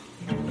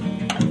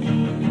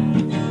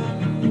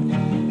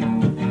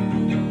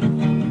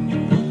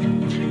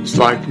It's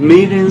like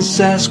meeting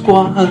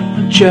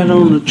Sasquatch out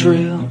on the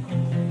trail.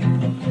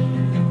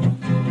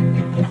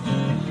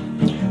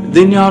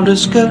 Then y'all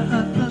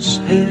discuss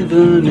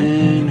heaven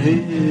and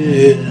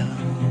hell.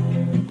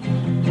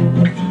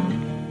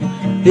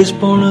 His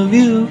point of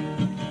view,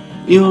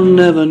 you'll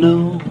never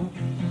know.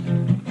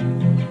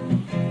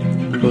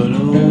 But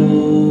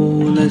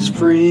oh, that's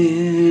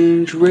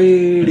Fringe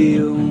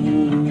Radio.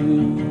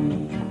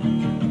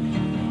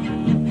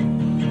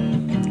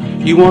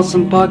 You want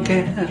some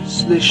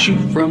podcasts that shoot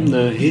from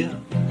the hip?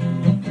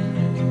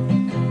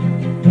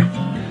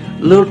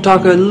 Little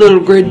talk of little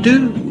great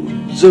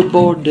dudes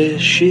aboard their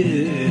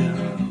ship.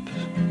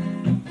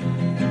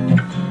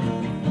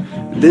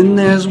 Then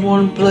there's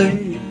one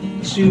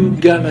place you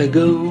gotta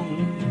go.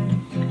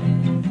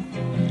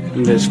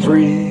 That's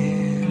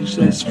Fringe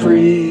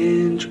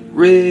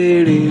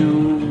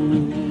Radio.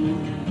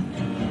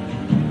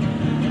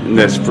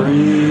 That's Fringe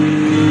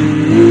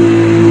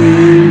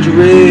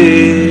Radio.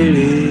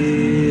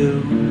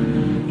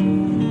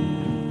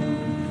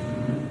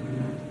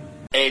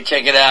 Hey,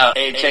 check it out.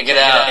 Hey, check it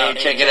out. Hey,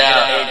 check it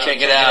out. Hey, check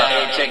it out.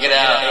 Hey, check it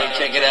out. Hey,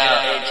 check it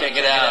out. Hey, check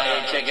it out.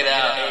 Hey, check it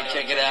out. Hey,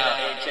 check it out.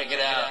 Hey, check it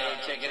out. Hey,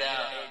 check it out.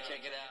 Hey,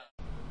 check it out.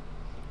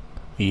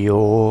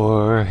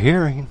 You're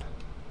hearing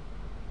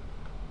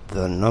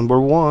the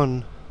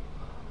 #1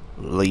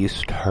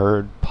 least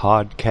heard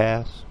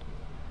podcast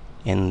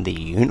in the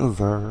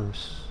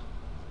universe.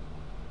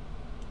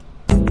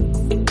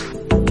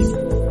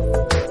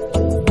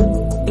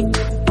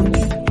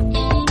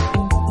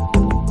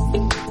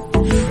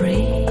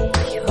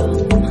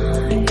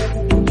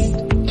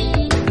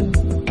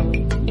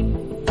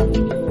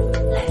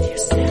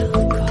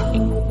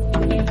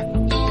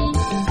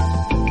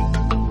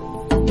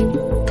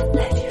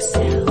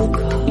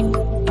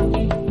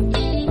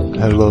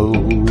 Hello.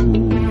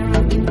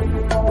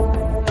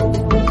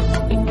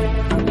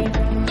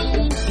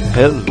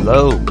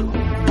 Hello.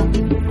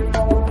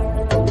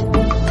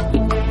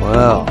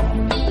 Well,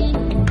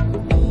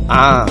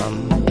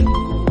 I'm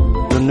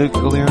the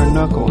Nuclear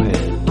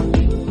Knucklehead,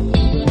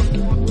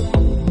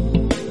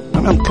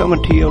 and I'm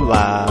coming to you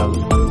live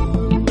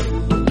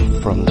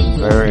from the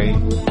very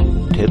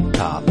tip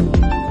top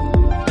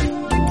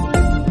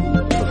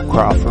of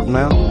Crawford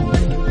Mountain.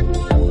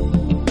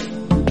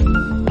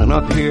 And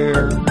up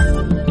here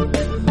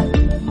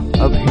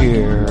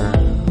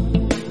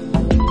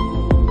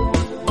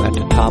at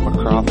the top of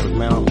Crawford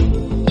Mountain,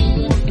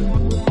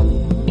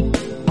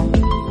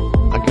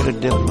 I get a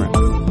different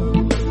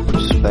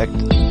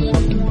perspective.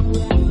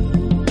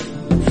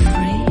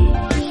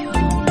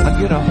 I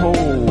get a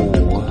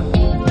whole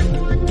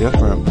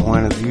different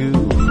point of view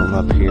from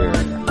up here.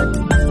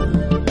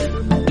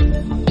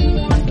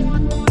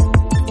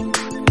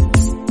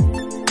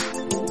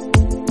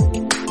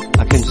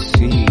 I can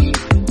see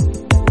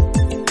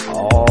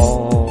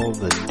all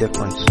the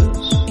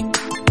differences.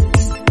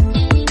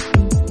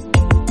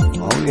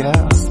 Oh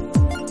yeah.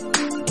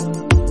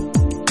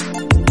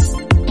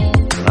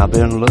 And I've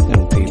been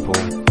looking, people.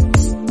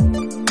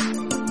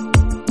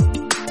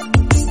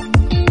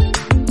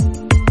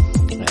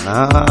 And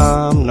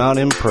I'm not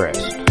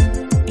impressed.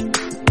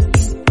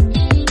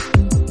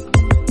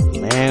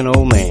 Man,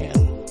 oh man.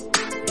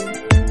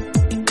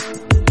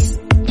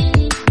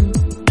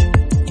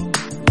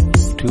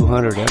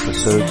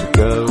 Episodes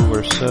ago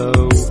or so,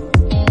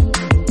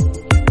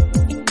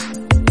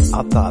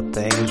 I thought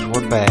things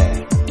were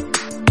bad.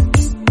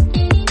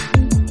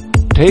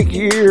 Take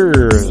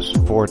years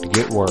for it to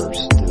get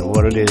worse than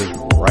what it is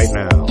right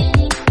now.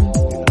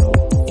 You know,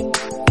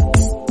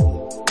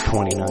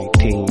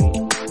 2019.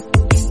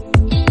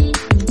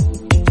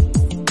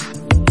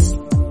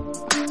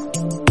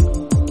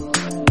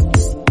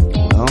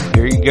 Well,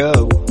 here you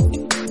go.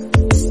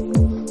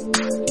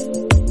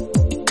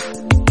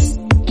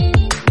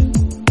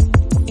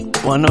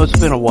 Well, I know it's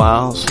been a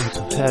while since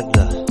I've had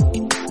the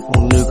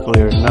old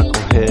Nuclear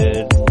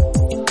Knucklehead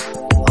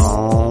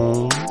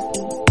on.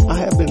 I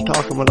have been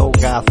talking with old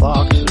Guy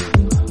Fawkes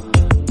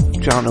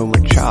and John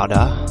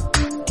O'Machada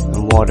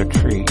and what a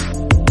treat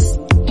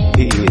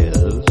he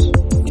is.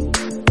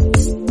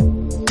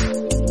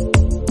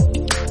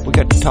 We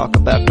got to talk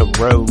about the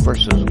Roe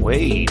versus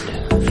Wade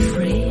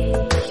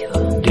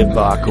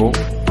debacle.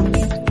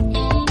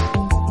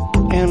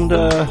 And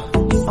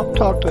I've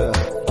talked to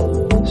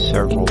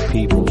several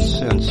people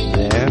since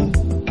then,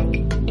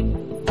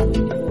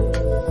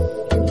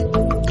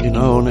 you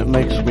know, and it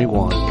makes me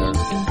wonder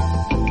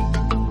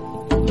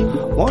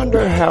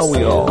how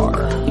we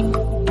are.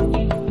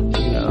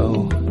 You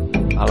know,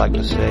 I like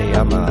to say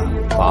I'm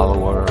a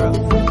follower of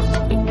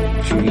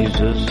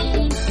Jesus.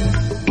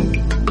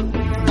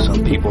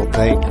 Some people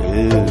think,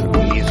 ooh,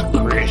 he's a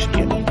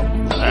Christian.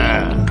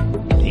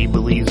 He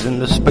believes in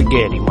the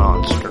spaghetti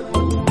monster.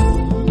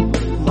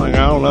 I'm like,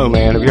 I don't know,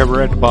 man. Have you ever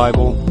read the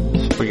Bible?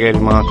 Spaghetti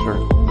monster,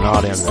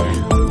 not in there.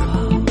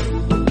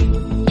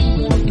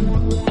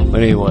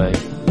 But anyway,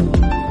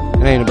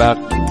 it ain't about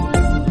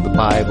the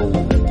Bible.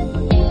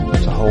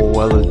 It's a whole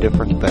other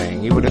different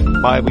thing. Even if the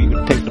Bible, you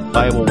could take the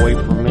Bible away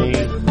from me,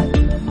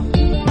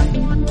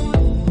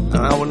 and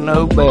I would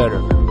know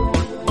better.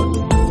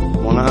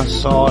 I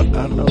saw it,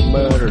 I know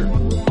better.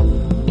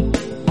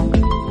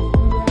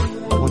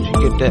 Once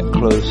you get that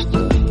close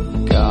to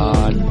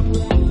God,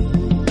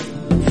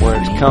 where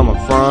it's coming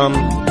from,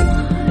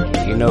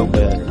 you know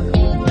better.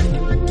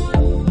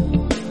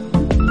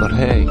 But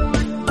hey,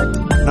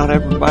 not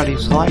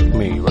everybody's like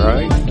me,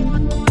 right?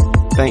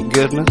 Thank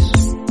goodness.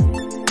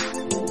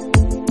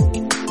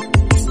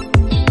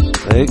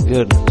 Thank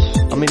goodness.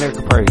 I mean, there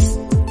could probably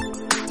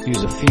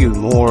use a few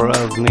more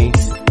of me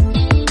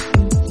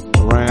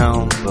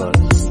around, but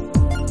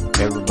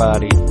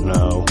everybody,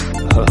 no.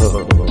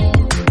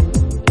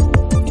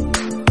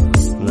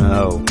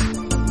 No.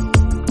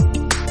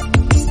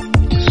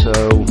 So,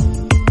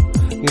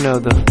 you know,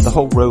 the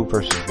whole Roe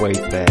versus Wade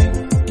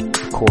thing,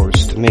 of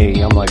course, to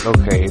me, I'm like,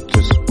 okay, it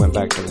just went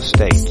back to the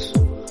States.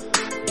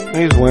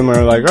 These women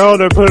are like, oh,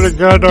 they put a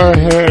gun to our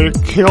head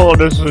and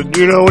killed us, and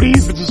you don't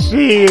even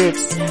see it.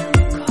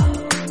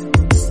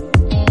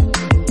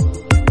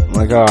 I'm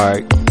like,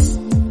 alright,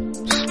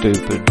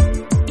 stupid.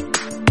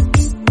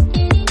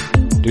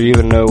 Do you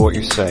even know what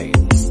you're saying?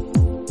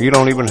 You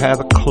don't even have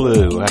a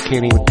clue. I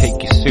can't even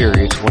take you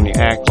serious when you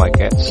act like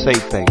that, say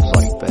things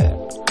like that.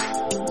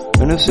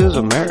 And this is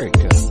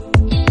America.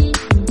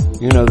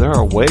 You know, there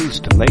are ways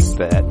to make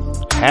that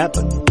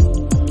happen.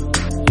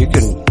 You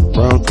can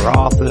run for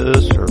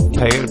office or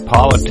pay a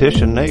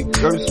politician.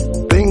 There's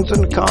things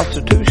in the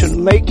Constitution to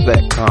make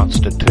that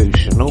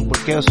constitutional,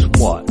 but guess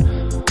what?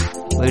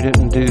 They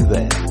didn't do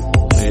that.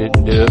 They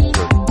didn't do it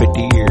for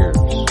 50 years.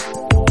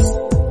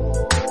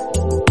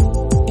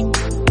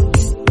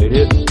 They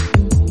didn't.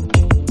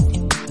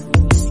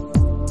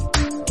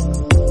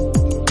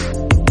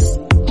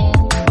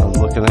 I'm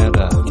looking at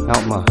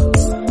out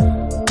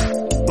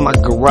my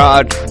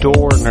garage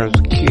door, and there's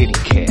a kitty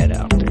cat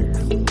out there.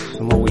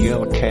 Some old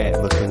yellow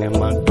cat looking in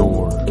my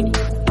door.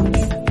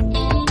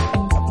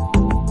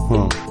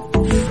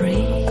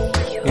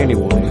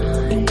 Anyway,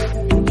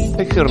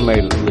 they could have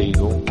made it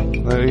legal.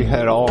 They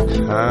had all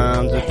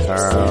kinds of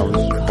times.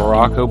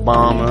 Barack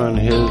Obama and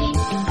his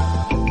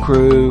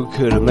crew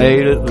could have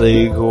made it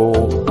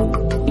legal,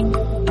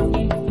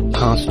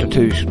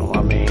 constitutional,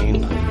 I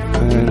mean,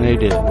 and they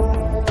didn't.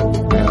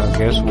 Now,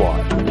 guess what?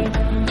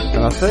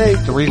 And I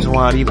think the reason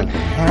why it even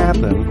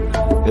happened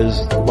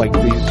is like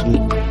these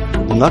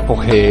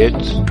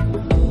knuckleheads.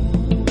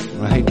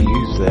 I hate to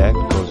use that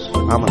because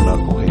I'm a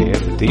knucklehead,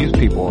 but these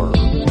people are,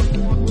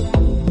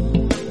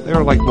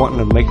 they're like wanting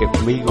to make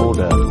it legal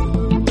to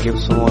give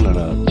someone an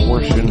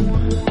abortion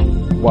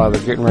while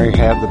they're getting ready to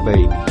have the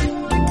baby.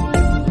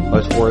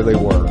 That's where they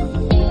were.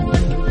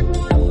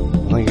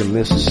 I think in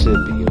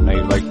Mississippi, and they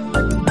like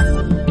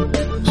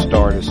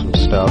started some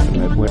stuff,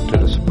 and it went to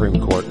the Supreme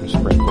Court, and the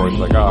Supreme Court's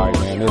like, alright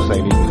man, this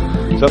ain't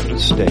even, it's up to the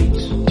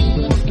states.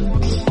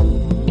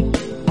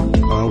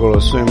 I'm going to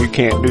assume you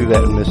can't do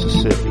that in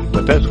Mississippi,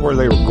 but that's where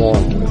they were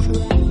going with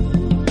it.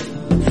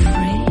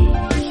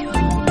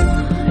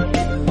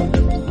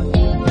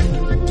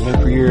 And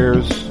for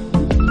years,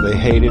 they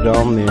hated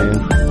on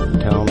men,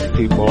 telling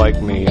people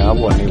like me I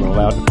wasn't even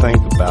allowed to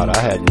think about it.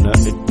 I had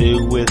nothing to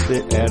do with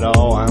it at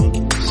all. I'm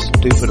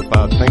stupid if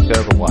I think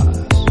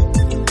otherwise.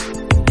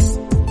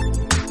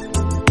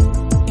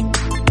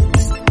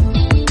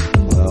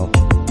 Well,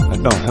 that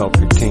don't help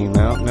your team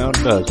out, now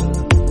does it?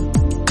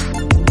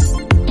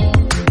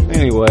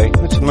 Anyway,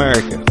 it's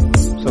America.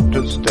 It's up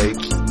to the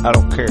states. I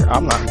don't care.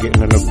 I'm not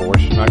getting an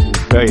abortion, I can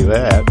tell you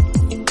that.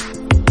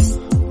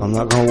 I'm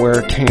not going to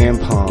wear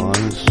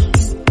tampons.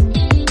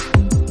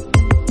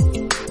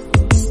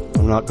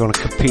 I'm not going to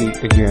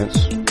compete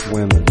against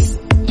women.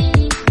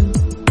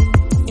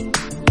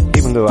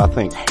 Even though I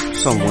think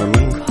some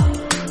women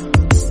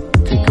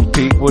can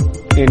compete with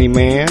any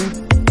man.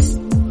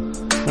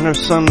 And there's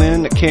some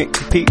men that can't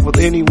compete with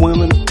any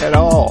woman at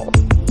all.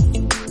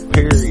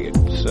 Period.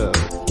 So,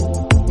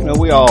 you know,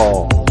 we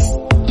all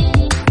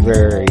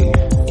vary.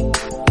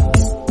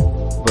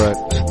 But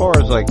as far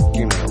as like,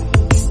 you know,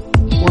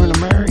 we're in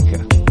America.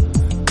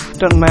 It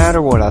doesn't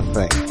matter what I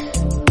think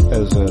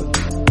as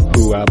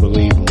who I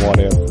believe in,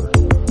 whatever.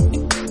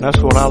 And that's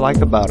what I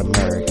like about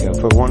America. If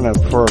it weren't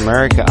for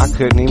America, I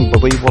couldn't even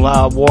believe what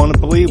I want to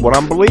believe, what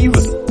I'm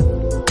believing.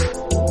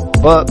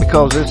 But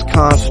because it's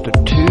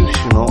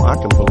constitutional, I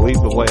can believe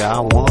the way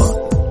I want.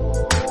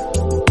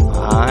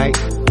 Alright?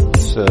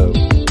 So,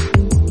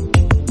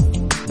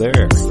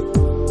 there.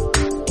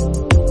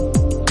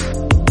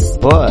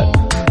 But,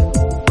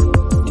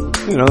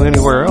 you know,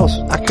 anywhere else,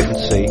 I couldn't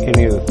say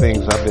any of the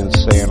things I've been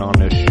saying on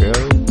this show.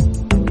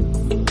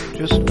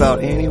 Just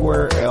about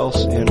anywhere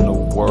else in the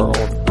world,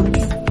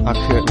 I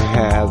couldn't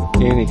have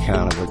any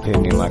kind of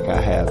opinion like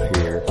I have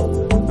here.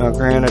 Now,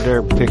 granted,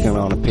 they're picking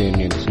on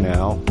opinions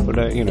now,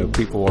 but, you know,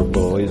 people are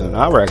bullies, and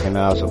I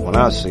recognize it when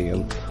I see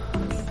them.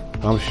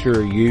 I'm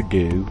sure you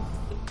do.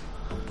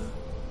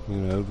 You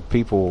know, the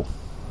people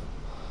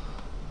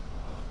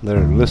that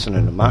are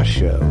listening to my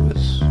show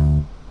is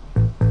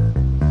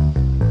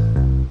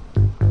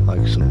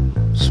like some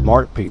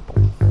smart people.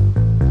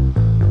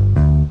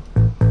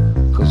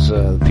 Because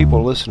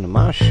people listen to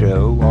my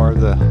show are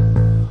the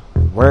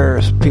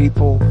rarest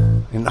people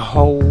in in the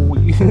whole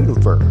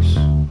universe.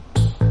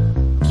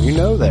 You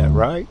know that,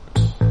 right?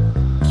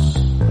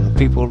 And the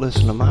people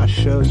listen to my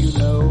show, you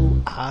know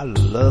I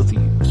love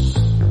you.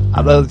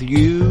 I love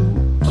you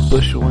a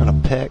bushel and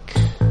a peck.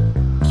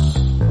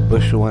 A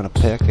bushel and a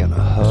peck and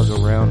a hug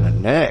around the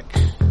neck.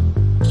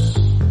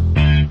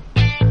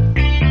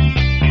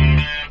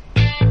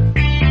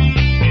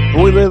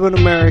 We live in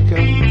America.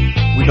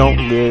 We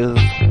don't live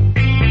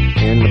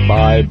in the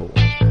Bible.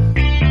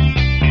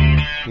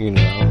 You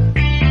know.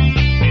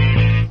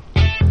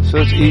 So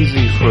it's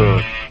easy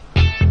for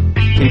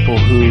people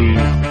who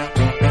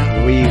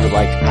believe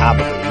like I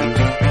believe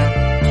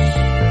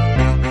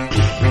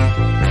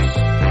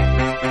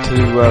to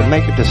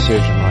make a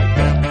decision like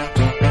that.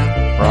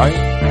 Right?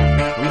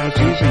 I mean, it's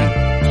easy.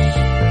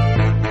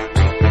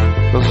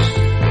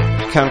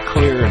 It's kind of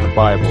clear in the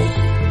Bible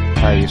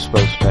how you're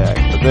supposed to act.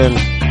 But then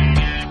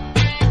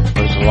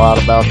there's a lot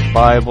about the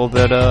Bible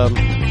that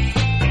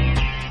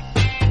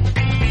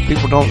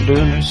people don't do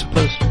and they're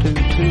supposed to do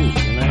too,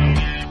 you know?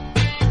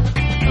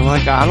 And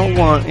like, I don't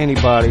want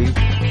anybody,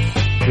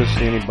 just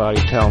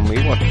anybody telling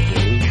me what to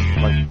do.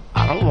 Like,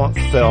 I don't want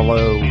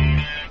fellow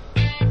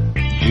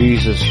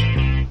Jesus,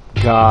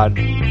 God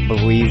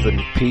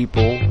believing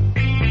people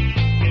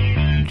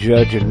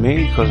judging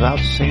me, because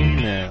I've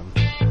seen them.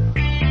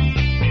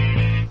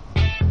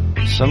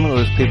 Some of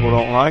those people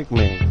don't like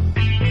me.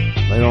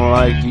 They don't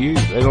like you.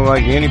 They don't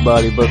like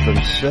anybody but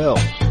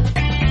themselves.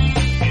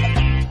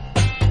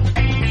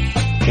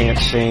 Can't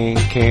sing,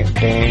 can't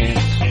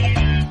dance.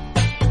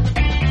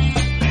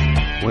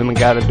 Women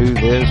gotta do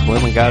this,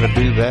 women gotta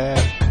do that.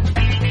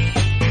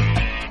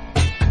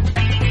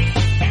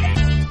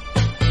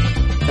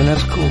 And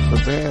that's cool for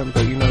them,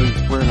 but you know,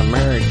 we're in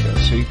America,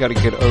 so you gotta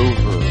get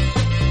over,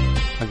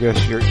 I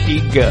guess, your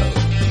ego.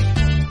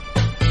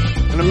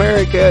 And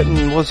America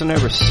wasn't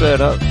ever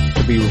set up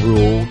to be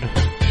ruled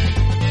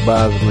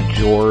by the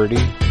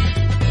majority,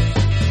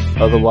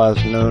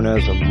 otherwise known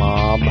as a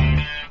mob.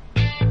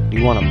 Do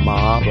you want a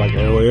mob? Like,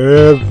 oh,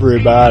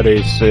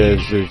 everybody says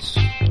it's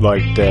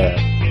like that.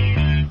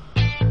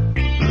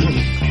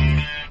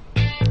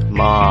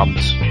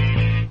 Mobs,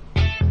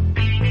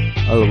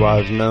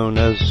 otherwise known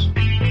as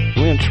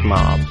lynch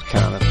mobs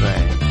kind of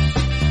thing.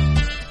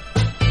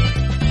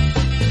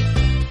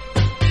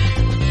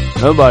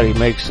 Nobody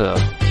makes a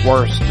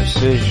worse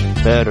decision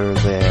better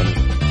than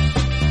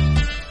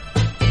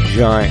a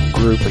giant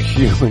group of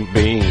human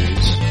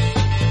beings.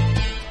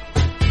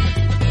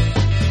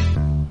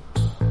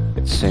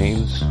 It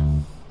seems,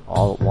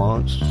 all at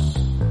once.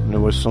 And there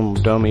was some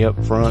dummy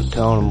up front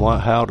telling them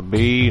how to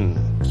be, and,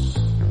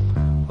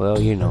 well,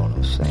 you know what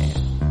I'm saying.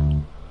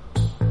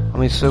 I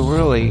mean, so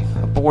really,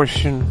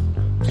 abortion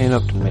ain't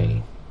up to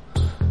me.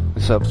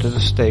 It's up to the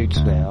states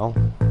now,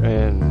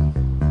 and,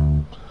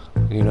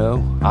 you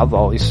know, I've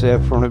always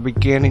said from the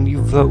beginning,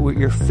 you vote with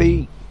your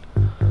feet.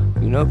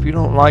 You know, if you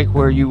don't like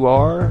where you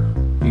are,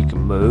 you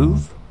can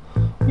move.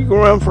 You can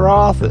run for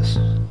office.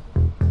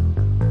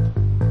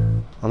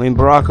 I mean,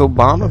 Barack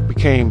Obama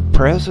became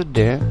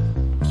president,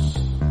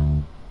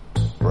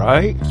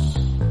 right?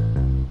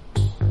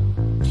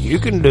 You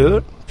can do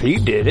it. He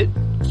did it.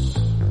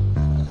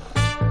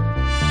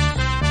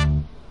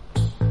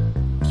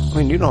 I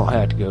mean, you don't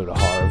have to go to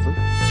Harvard.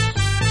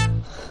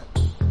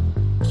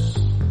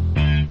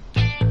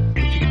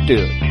 But you can do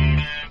it.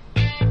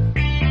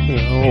 You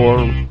know,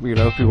 or, you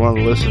know, if you want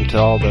to listen to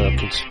all the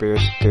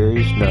conspiracy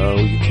theories, no,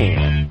 you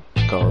can't.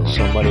 Because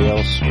somebody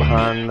else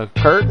behind the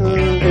curtain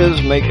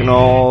is making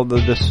all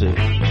the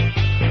decisions.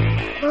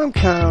 I'm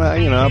kind of,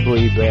 you know, I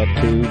believe that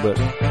too, but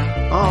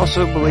I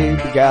also believe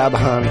the guy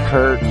behind the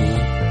curtain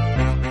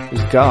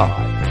is God.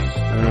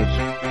 And it's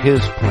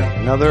His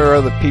plan. Now, there are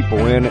other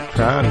people in it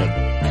trying to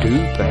do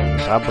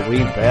things. I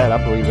believe that. I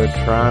believe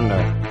they're trying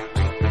to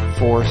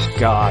force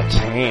God's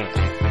hand,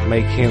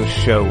 make Him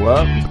show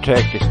up and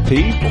protect His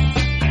people.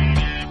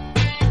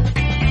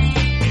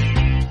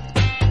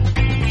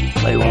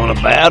 They want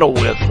to battle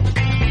with Him.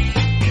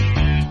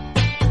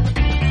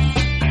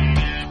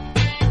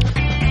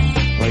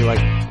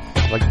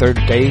 Like they're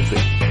David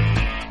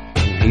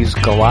and he's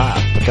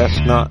Goliath, but that's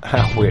not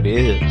how it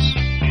is.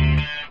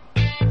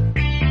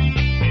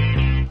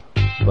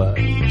 But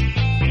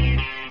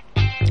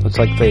it's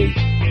like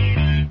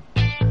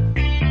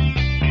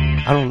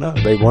I don't know,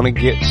 they want to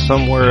get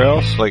somewhere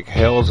else, like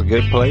hell's a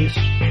good place.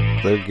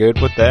 They're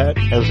good with that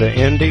as an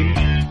ending.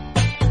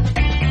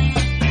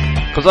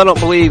 Because I don't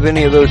believe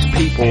any of those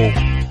people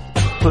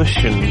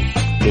pushing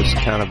this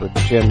kind of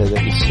agenda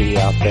that you see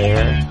out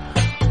there,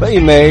 they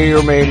may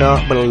or may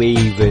not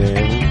believe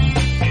in.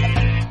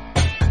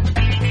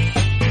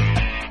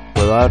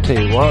 But I'll tell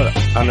you what,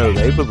 I know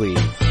they believe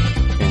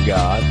in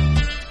God.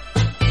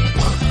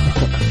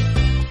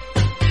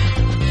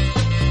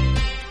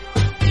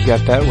 You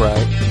got that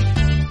right.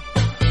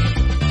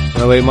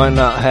 Now, they might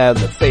not have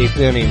the faith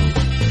in Him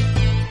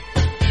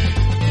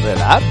that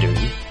I do,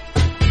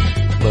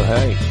 but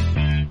hey,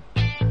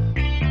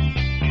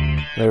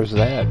 there's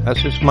that.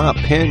 That's just my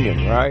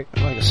opinion, right?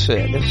 Like I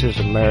said, this is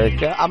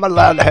America. I'm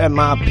allowed to have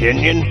my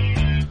opinion.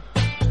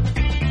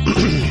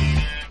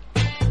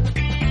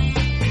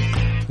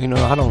 You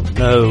know, I don't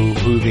know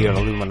who the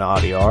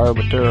Illuminati are,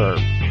 but there are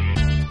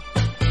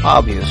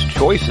obvious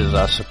choices,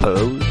 I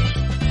suppose.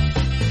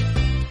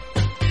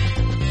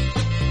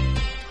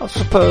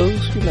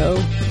 You know,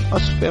 I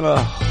spent a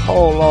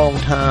whole long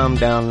time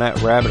down that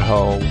rabbit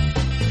hole,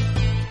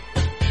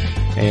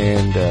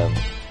 and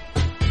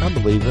I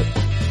believe it.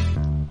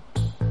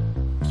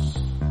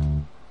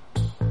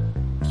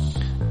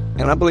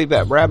 And I believe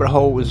that rabbit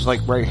hole was like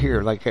right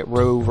here, like that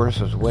Roe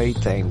versus Wade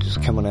thing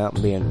just coming out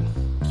and being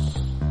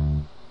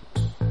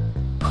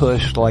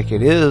pushed like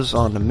it is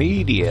on the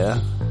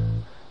media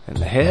and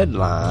the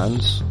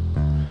headlines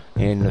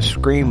and the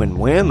screaming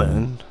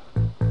women.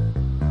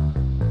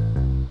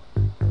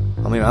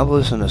 I mean, I've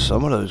listened to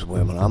some of those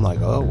women. I'm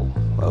like, oh,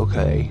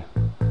 okay.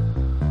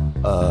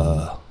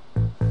 I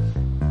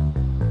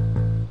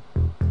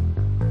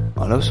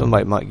know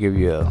somebody might give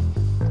you a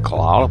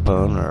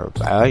Klonopin or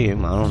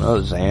Valium. I don't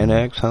know,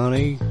 Xanax,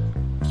 honey.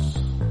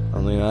 I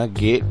mean, I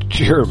get that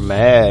you're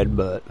mad,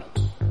 but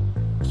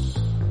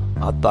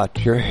I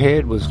thought your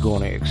head was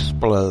going to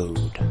explode.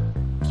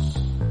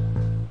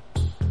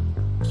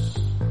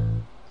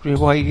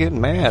 Why are you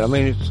getting mad? I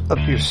mean, it's up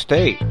to your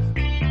state.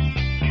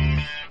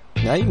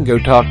 Now you can go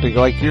talk to,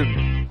 like, your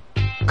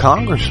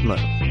congressman.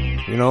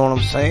 You know what I'm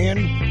saying?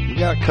 You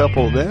got a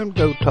couple of them to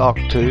go talk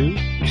to.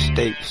 Your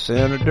state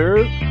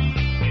senator.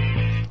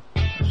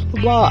 There's a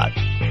lot.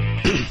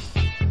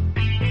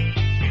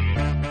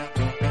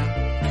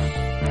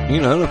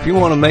 You know, if you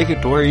want to make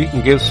it to where you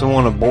can give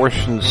someone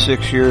abortion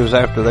 6 years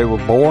after they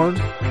were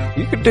born,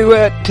 you could do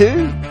that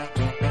too.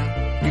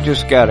 You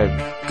just gotta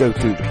go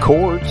through the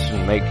courts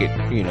and make it,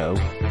 you know,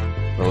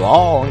 the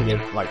law and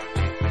get, like,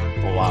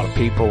 a lot of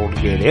people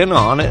to get in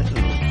on it.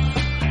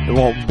 And it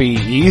won't be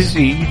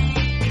easy.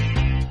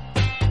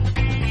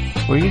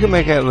 Well, you can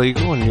make that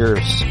legal in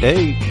your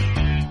state.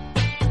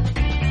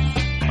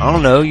 I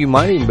don't know, you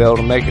might even be able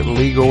to make it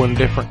legal in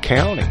different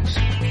counties.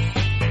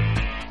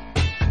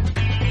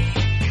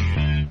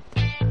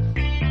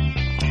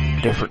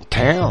 Different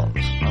towns.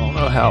 I don't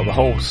know how the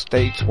whole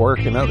states work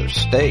in other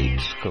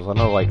states, because I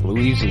know like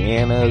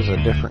Louisiana is a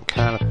different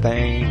kind of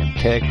thing, and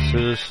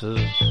Texas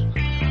is,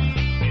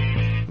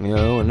 you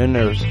know, and then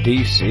there's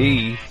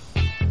DC.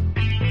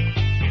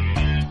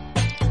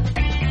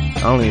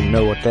 I don't even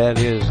know what that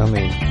is. I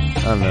mean,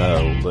 I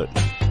know, but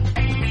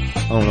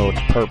I don't know what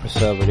the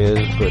purpose of it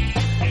is, but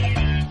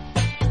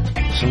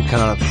some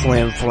kind of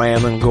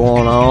flim-flamming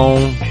going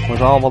on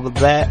with all of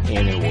that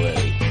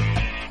anyway.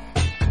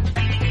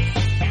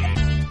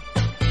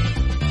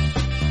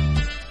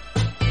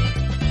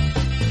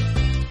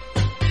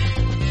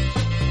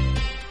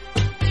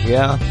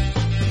 Yeah.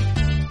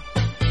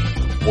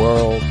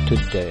 World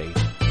today.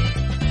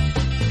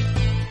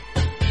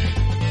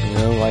 You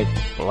know, like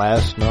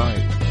last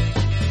night.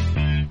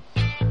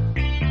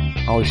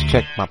 I always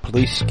check my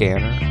police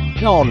scanner.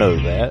 Y'all know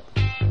that.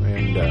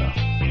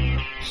 And,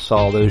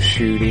 saw those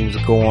shootings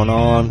going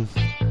on.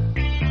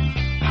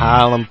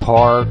 Highland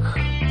Park.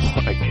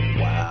 Like,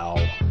 wow.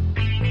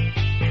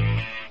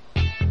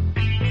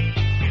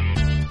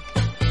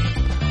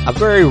 I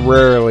very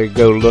rarely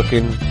go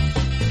looking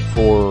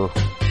for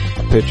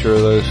a picture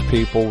of those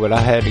people, but I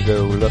had to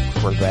go look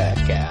for that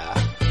guy.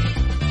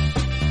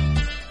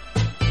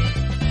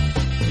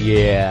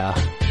 Yeah.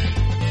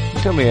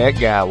 Tell me that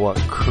guy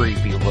wasn't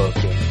creepy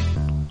looking.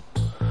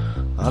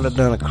 I'd have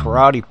done a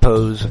karate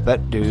pose if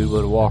that dude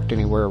would have walked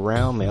anywhere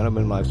around me. I'd have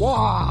been like,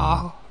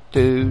 wow,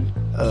 dude,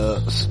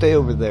 stay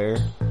over there.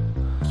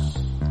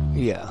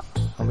 Yeah.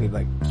 I mean,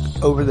 like,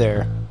 over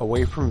there,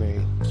 away from me.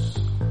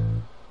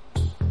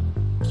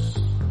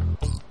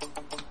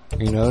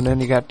 You know, and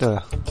then you got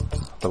the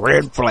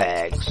red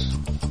flags.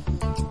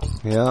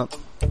 Yep.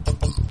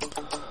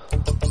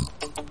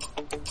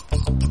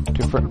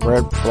 Different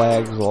red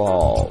flags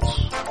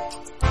laws.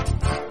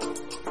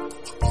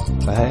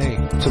 But hey,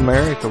 it's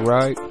America,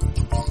 right?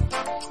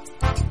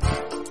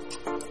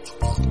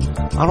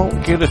 I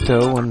don't get it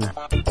though when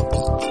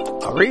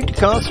I read the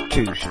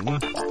Constitution,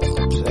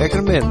 Second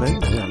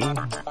Amendment,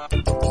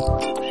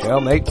 and shall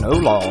make no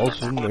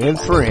laws and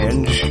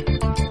infringe.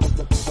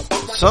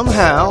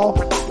 Somehow,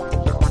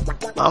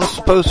 I'm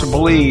supposed to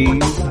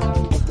believe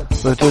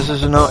that this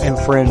is not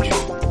infringing.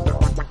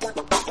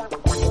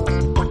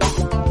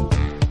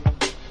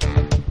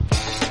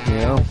 You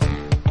know?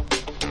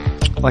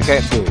 Like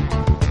that dude.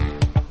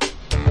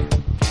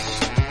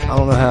 I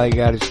don't know how he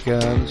got his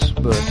guns,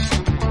 but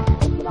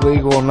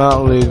legal or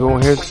not legal,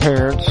 his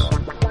parents,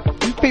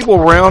 these people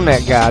around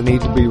that guy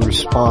need to be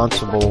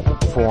responsible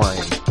for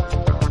him.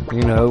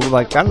 You know,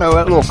 like I know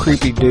that little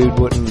creepy dude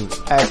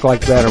wouldn't act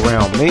like that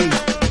around me.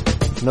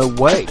 No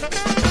way.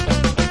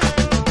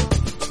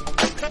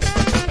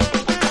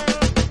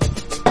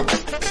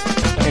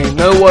 Ain't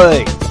no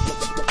way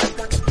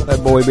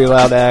that boy be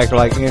allowed to act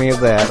like any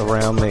of that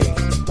around me.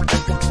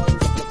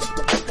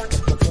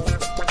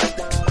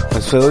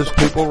 And so those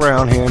people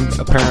around him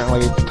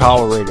apparently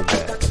tolerated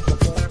that.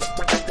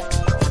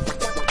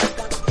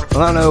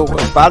 Well, I know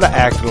if I'd have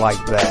acted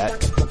like that,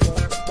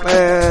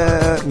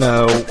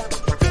 no,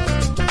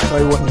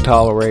 they wouldn't have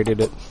tolerated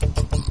it.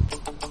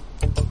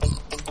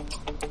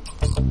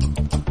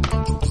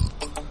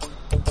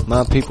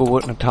 my people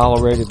wouldn't have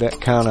tolerated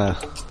that kind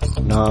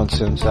of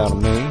nonsense out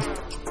of me.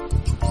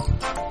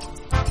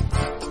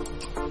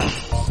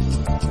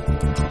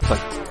 It's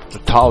like the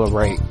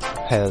tolerate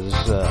has,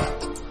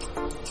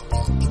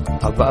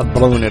 I've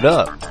blown it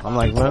up. I'm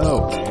like,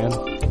 no, man.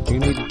 You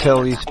need to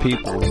tell these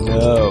people,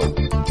 no.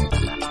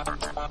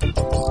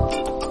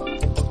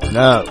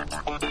 No.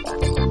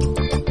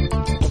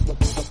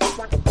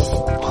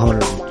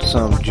 100 and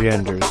some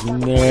genders,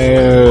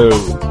 no.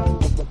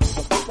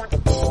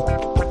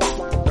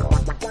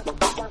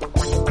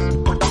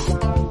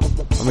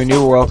 I mean,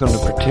 you're welcome to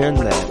pretend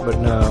that, but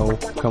no,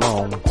 come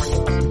on.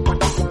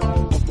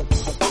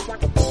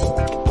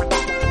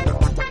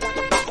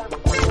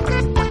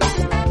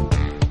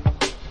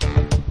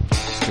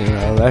 You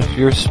know, that's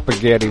your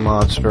spaghetti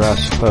monster, I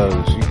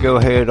suppose. You go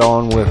ahead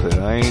on with it.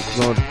 I ain't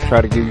going to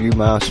try to give you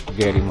my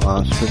spaghetti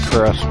monster,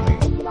 trust me.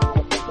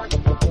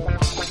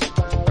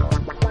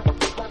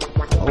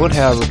 I would,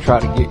 however, try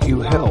to get you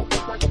help.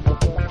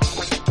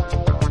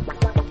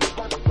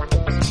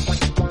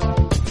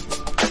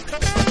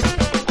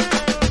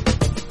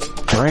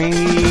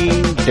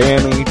 Brain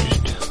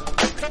damaged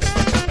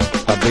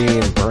by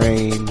being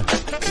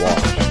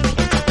brainwashed.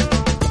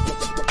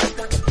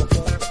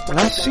 And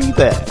I see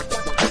that.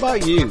 How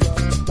about you?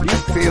 Do you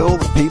feel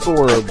that people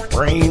are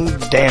brain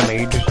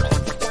damaged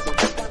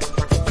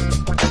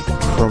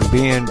from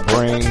being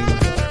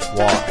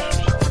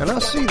brainwashed? And I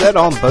see that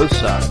on both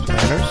sides,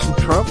 man. There's some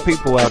Trump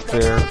people out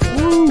there.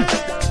 Woo!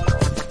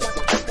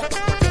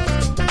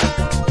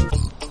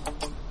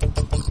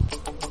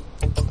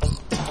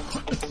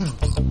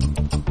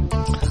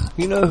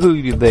 You know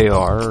who they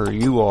are, or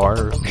you are.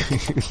 You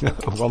know,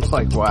 I'm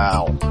like,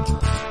 wow.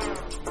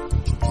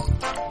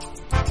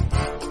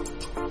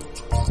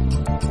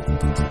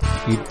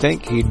 You'd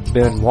think he'd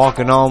been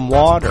walking on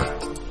water.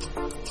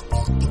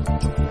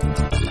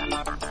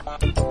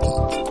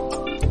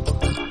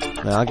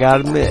 Now, I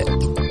gotta admit,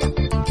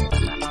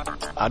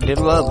 I did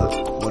love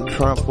it when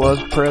Trump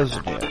was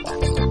president.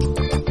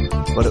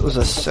 But it was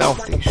a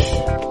selfish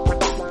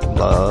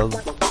love.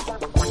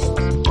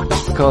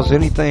 It's because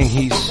anything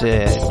he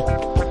said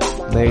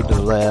made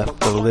the left,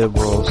 the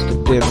liberals, the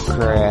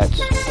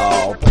Democrats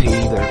all pee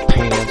their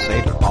pants.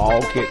 They'd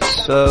all get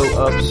so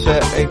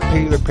upset they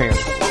pee their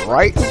pants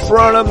right in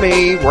front of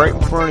me, right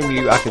in front of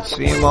you. I could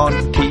see them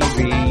on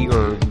TV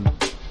or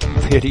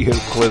video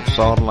clips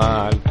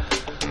online.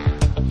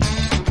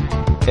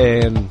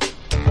 And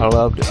I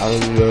loved it. I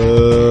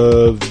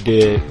loved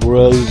it.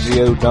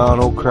 Rosie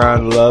O'Donnell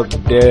crying,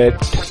 loved it.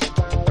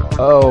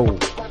 Oh.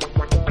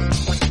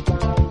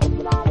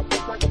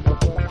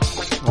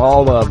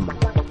 All of them.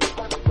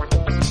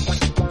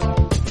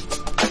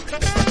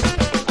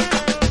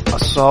 I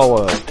saw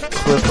a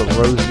clip of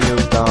Rosie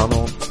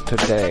O'Donnell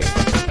today.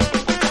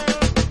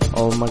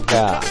 Oh my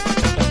God.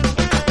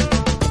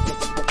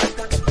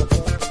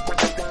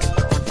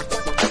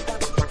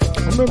 I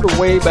remember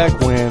way back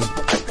when, I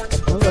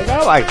was like,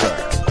 I like her.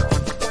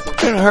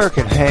 Me and her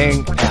can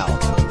hang out.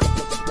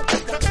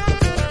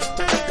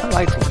 I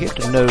like to get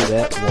to know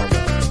that woman.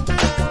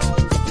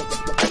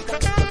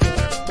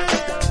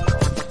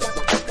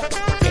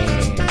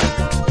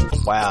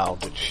 Wow,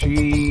 but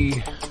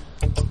she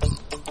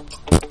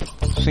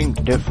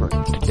seemed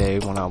different today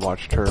when I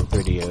watched her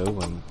video,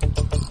 and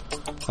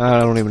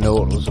I don't even know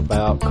what it was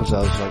about because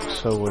I was like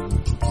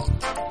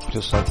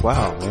just like,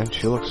 wow, man,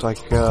 she looks like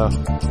she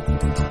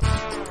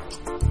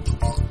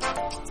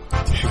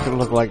could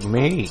look like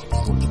me.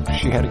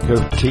 She had a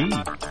goatee.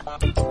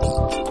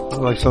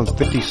 Looked like some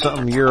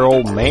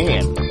 50-something-year-old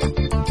man.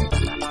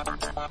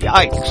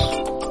 Yikes.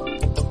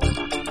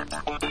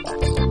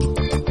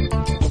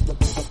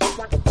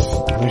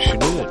 She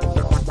did.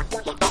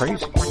 It's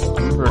crazy. I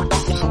remember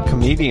some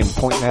comedian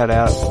pointing that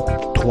out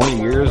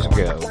 20 years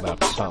ago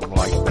about something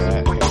like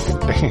that. And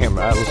damn,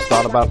 I just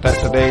thought about that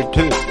today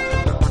too.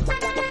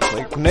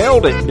 Like,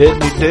 nailed it,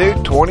 didn't you,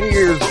 dude? 20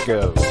 years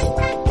ago.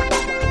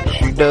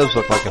 She does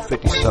look like a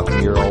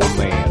 50-something-year-old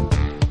man.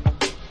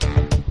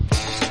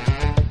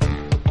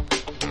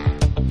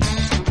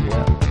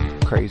 Yeah,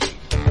 crazy.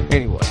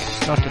 Anyway,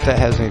 not that that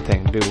has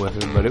anything to do with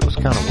it, but it was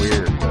kind of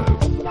weird though.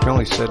 She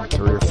only said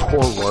 3 or 4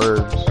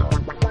 words.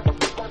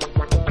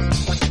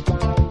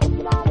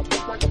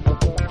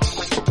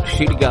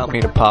 She'd got me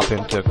to pop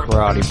into a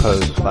karate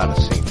pose if I'd have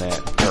seen that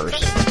in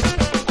person.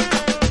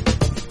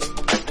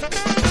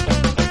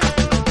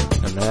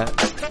 And that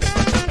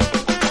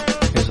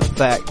is a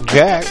fact,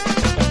 Jack.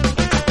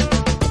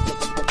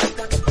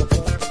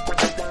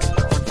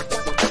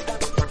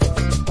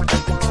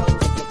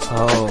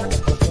 Oh,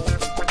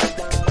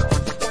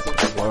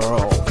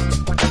 world.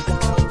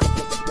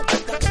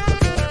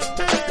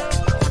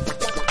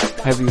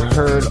 Have you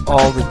heard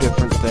all the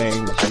different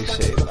things they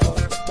say about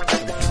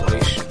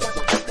inflation?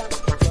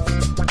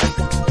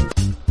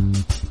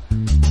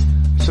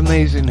 It's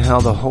amazing how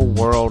the whole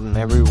world and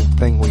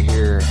everything we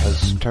hear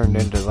has turned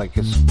into like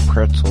this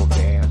pretzel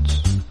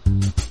dance.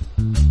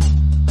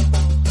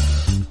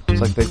 It's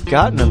like they've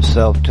gotten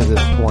themselves to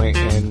this point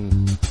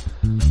and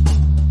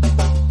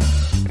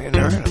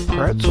they're in a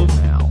pretzel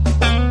now.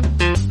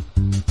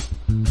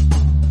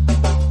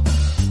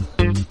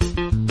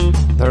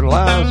 their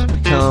lives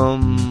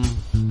become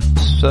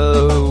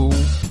so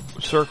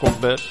circled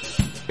that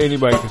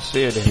anybody can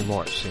see it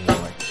anymore, it seems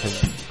like. Can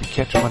you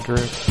catch my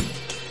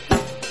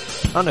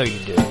drift? I know you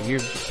do.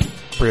 You're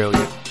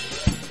brilliant.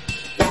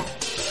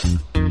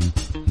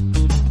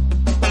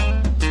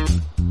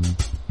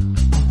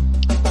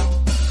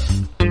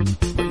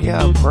 But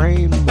yeah,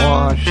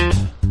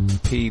 brainwashed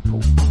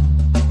people.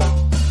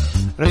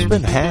 And it's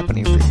been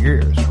happening for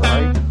years,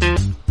 right?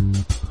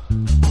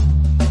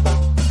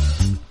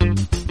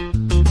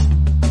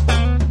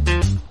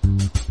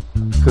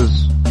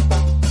 Because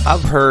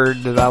I've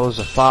heard that I was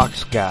a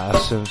Fox guy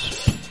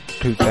since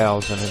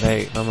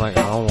 2008, and I'm like,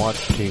 I don't watch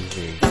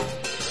TV.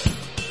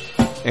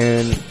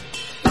 And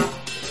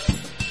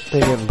they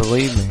didn't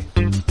believe me.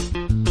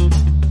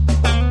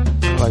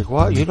 They're like,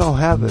 what? You don't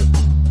have a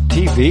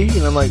TV?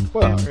 And I'm like,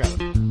 well, I got a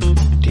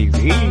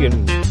TV,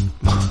 and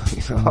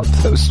I'll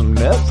throw some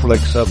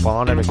Netflix up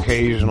on it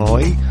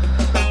occasionally.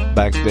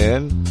 Back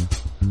then,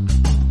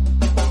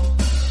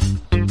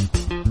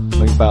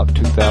 like about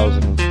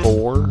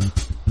 2004.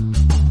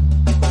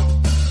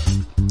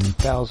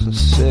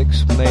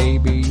 2006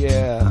 maybe,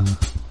 yeah. I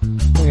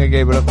think I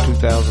gave it up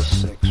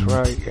 2006,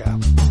 right? Yeah.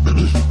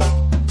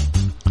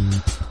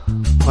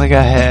 Like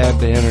I had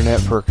the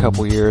internet for a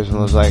couple years and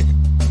was like,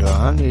 do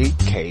I need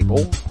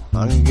cable?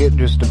 I can get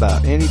just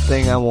about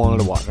anything I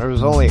wanted to watch. There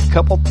was only a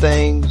couple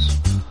things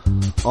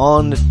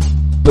on the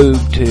boob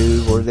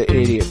tube, or the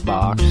idiot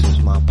box as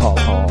my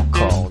pawpaw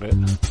called it,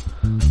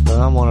 that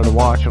I wanted to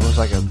watch. It was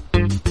like a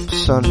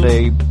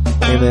Sunday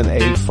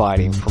MMA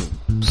fighting from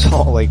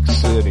Salt Lake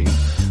City,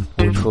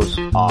 which was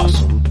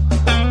awesome,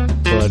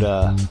 but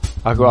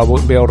I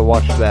wouldn't be able to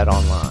watch that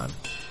online,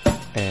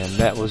 and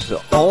that was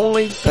the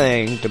only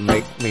thing to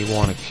make me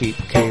want to keep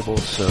cable.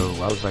 So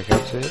I was like,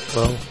 that's it.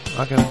 Well,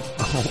 I'll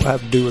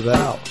have to do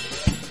without,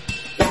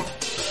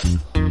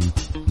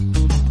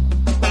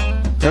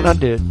 and I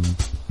did,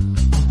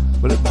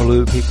 but it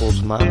blew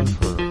people's mind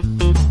for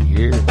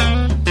years.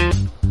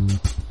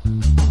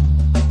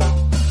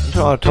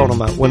 So I told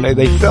them when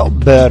they felt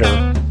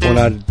better when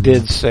I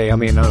did say, I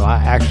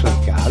actually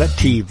got a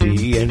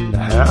TV in the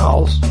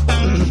house.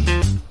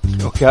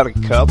 Got a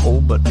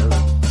couple, but they're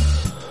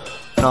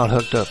not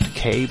hooked up to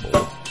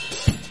cable.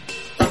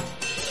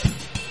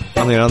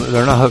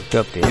 They're not hooked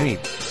up to any,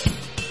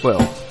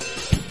 well,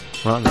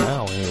 right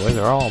now anyway,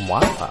 they're all on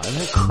Wi-Fi. Isn't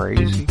that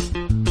crazy?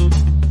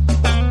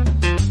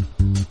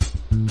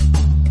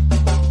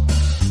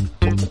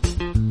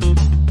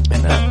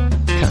 And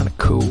that's kind of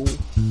cool.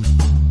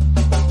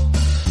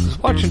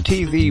 Watching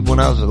TV when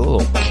I was a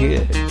little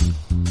kid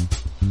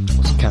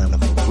was kind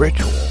of a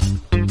ritual.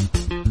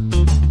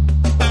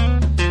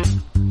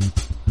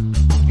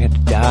 You had to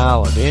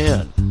dial it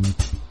in.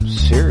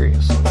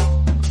 Seriously.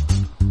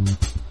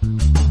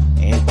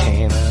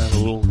 Antenna,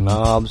 little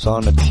knobs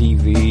on the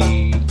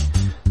TV.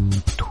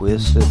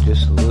 Twist it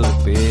just a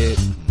little bit.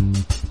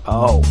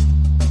 Oh.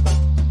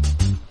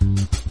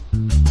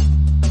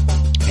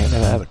 And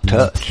then have a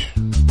touch.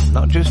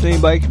 Not just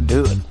anybody can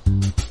do it.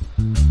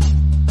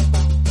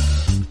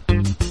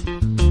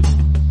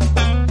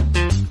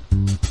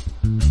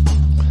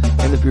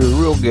 If you were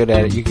real good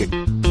at it, you could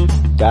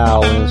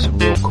dial in some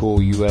real cool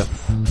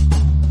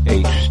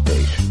UFH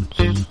stations,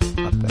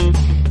 I think.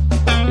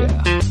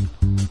 Yeah.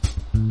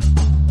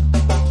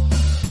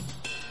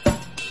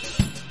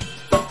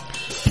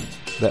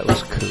 That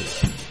was cool.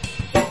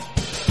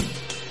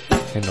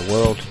 In the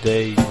world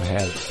today, you can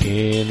have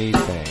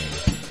anything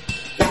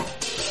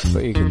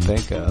that you can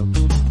think of.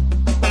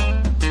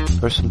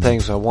 There's some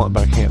things I want,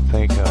 but I can't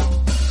think of.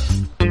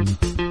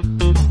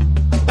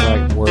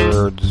 Like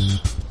words.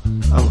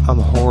 I'm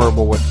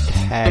horrible with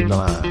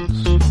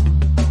taglines.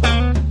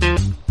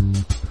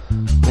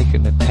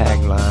 Making a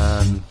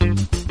tagline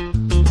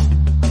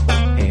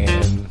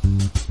and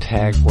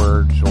tag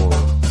words or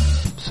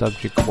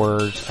subject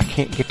words. I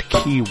can't get the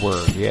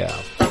keyword, yeah.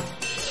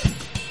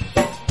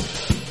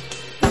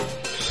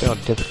 See how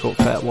difficult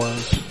that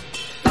was?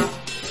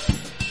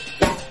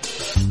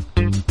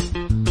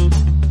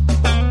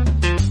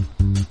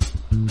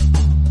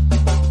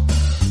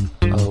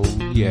 Oh,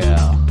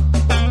 yeah.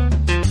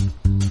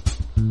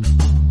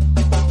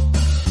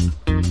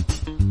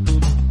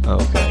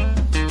 Okay.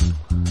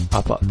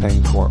 I thought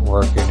things weren't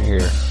working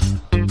here.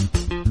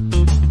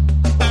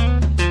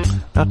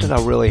 Not that I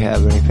really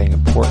have anything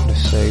important to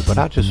say, but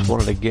I just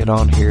wanted to get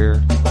on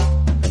here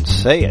and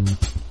say it.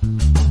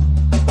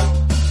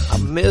 I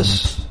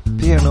miss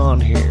being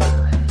on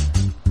here,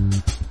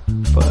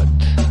 but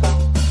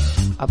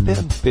I've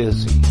been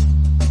busy.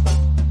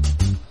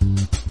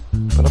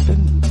 But I've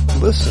been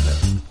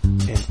listening,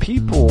 and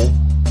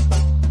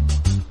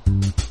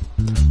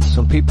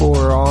some people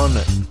are on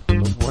it.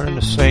 We're on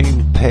the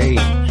same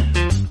page.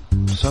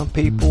 Some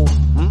people,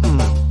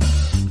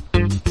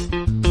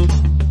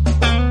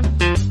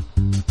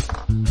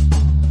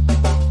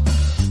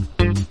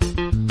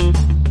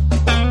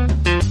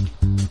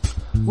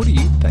 What do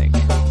you think?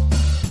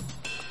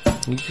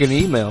 You can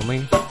email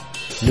me,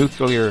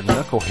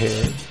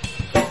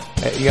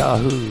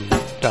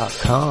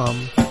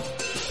 nuclearknucklehead@yahoo.com.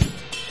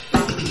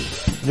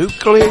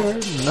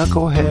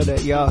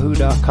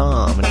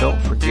 nuclearknucklehead@yahoo.com. And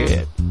don't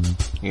forget,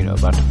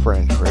 about the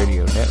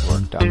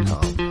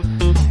FringeRadioNetwork.com.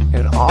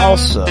 And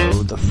also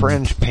the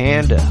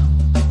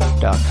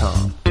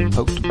FringePanda.com.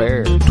 Poke the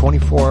Bear,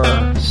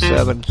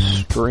 24/7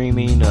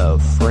 streaming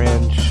of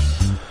Fringe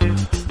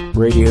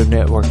Radio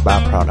Network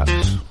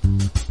byproducts.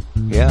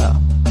 Yeah.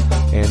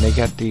 And they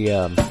got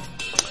the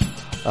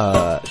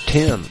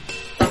Tim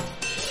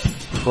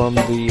from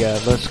the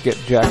Let's Get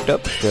Jacked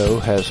Up show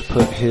has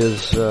put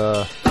his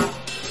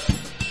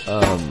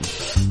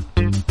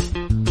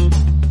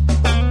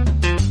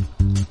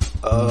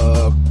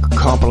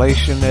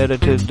compilation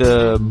edited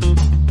from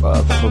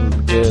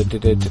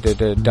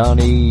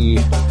Donnie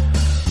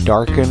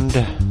Darkened,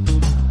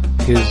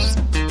 his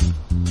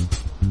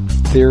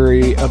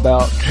theory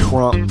about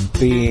Trump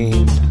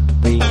being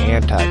the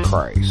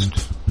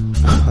Antichrist.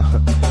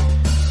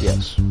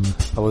 Yes,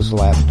 I was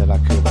laughing that I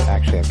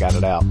got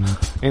it out.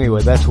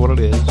 Anyway, that's what it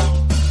is.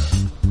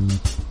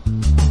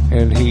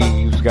 And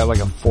he's got like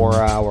a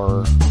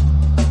 4-hour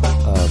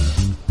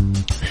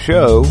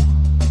show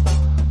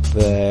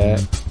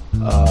that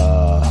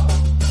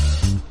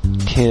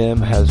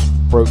Tim has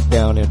broke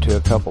down into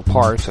a couple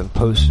parts and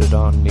posted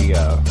on the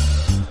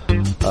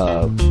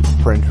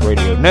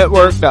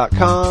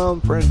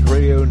FringeRadioNetwork.com,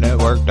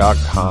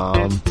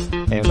 FringeRadioNetwork.com,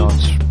 and on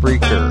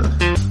Spreaker.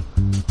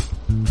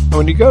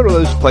 When you go to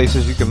those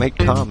places, you can make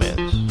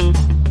comments.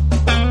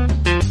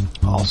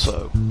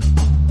 Also,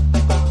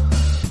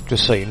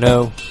 just so you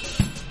know,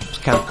 it's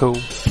kind of cool.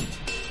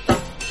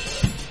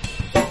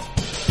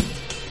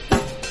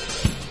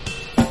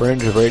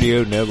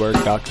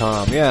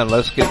 FringeRadioNetwork.com. Yeah, and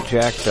Let's Get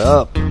Jacked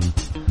Up.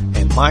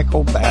 And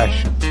Michael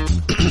Basham.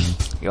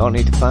 Y'all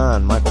need to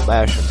find Michael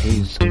Basham.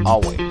 He's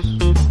always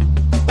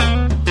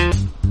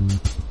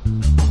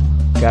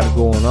got it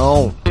going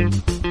on.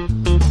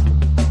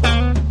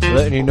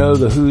 Letting you know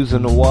the who's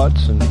and the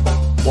what's and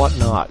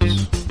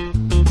whatnots.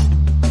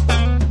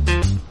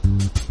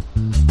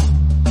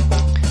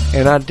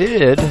 And I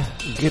did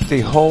get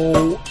the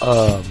whole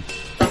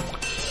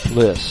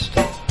list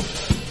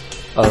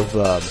of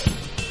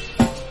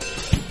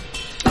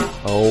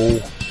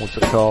what's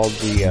it called?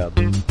 Let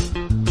me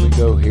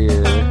go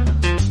here.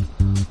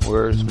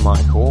 Where's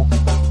Michael?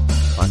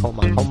 Michael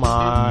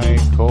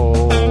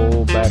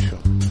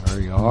Basham.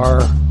 There you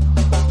are.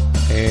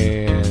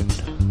 And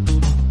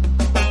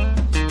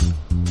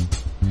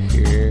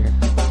here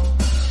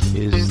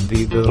is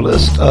the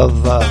list of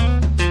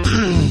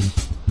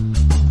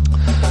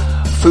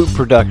food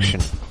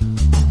production,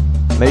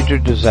 major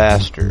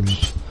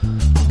disasters,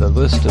 the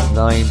list of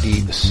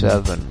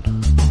 97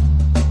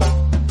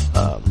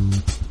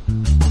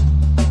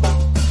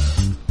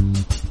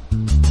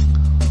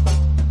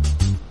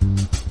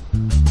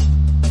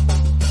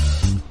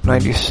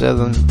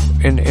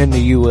 in the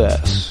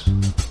U.S.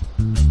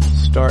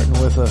 Starting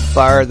with a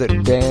fire that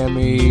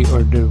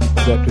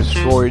that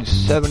destroyed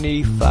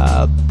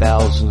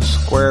 75,000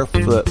 square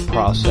foot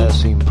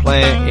processing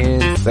plant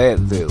in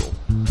Fayetteville.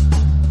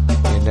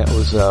 And that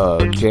was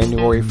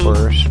January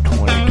 1st,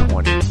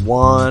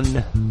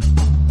 2021.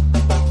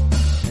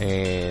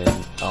 And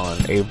on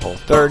April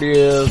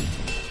 30th,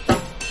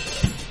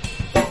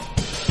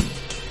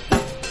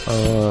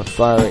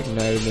 fire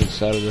ignited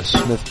inside of the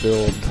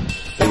Smithfield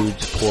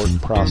Foods pork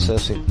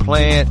processing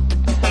plant.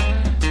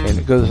 And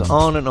it goes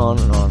on and on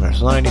and on.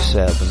 There's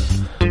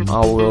 97.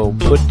 I will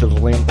put the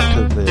link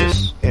to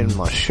this in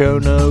my show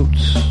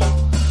notes.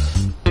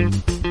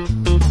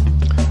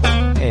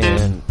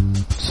 And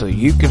so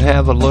you can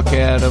have a look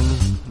at them.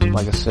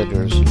 Like I said,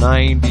 there's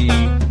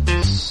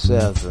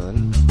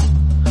 97.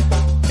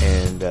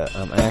 And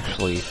I'm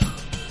actually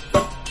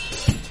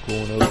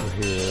going over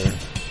here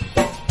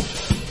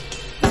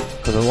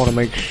because I want to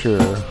make sure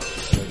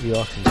that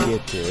y'all can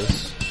get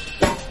this.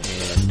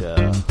 And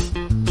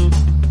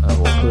I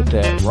will put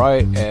that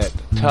right at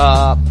the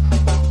top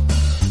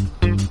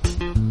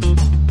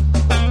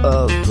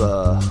of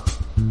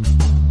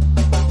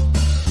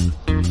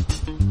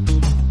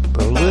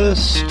the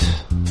list.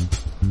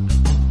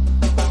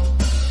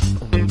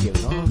 Let me get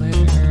it on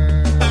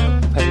there.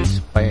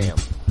 Paste, bam.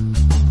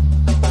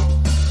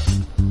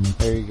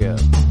 There you go.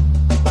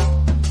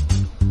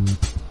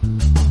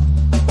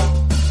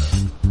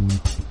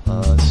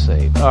 Let's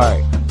see.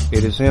 Alright.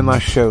 It is in my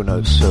show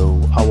notes,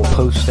 so I will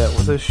post that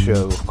with this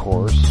show, of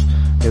course.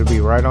 It'll be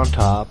right on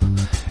top.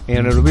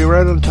 And it'll be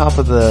right on top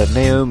of the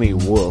Naomi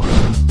Wolf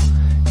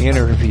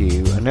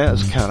interview. And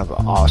that's kind of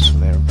an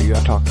awesome interview. I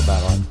talked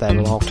about that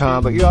a long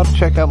time. But you ought to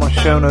check out my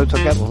show notes.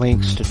 I've got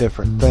links to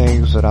different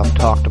things that I've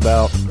talked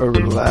about over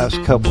the last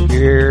couple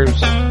years.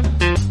 I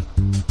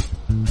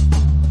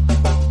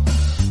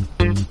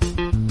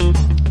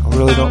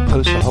really don't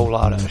post a whole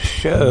lot of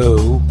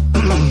show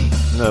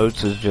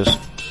notes. It's just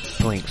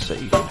links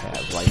that you can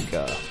have, like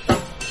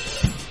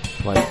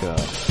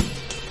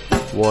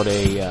what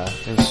a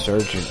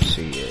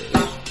insurgency is.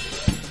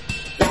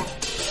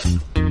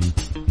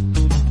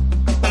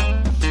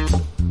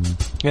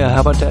 Yeah, how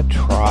about that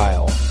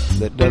trial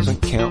that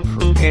doesn't count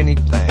for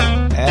anything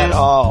at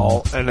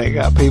all, and they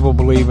got people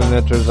believing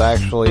that there's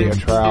actually a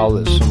trial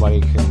that somebody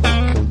can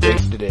be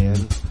convicted in.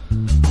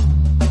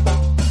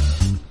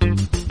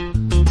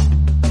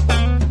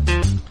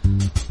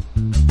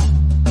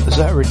 Is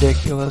that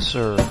ridiculous,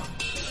 or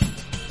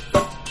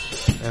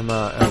I'm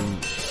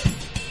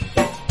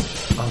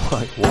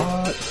like,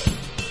 what?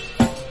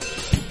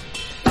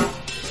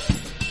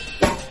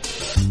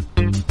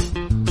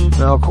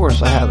 Now, of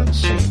course, I haven't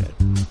seen it.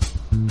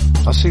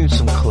 I've seen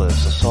some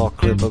clips. I saw a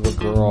clip of a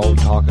girl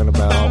talking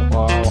about,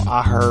 well,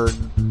 I heard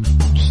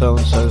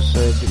so-and-so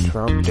said that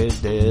Trump did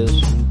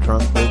this, and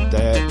Trump did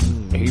that,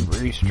 and he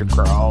reached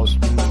across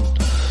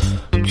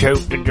and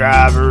choked the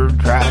driver,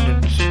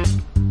 tried to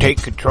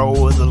take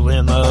control of the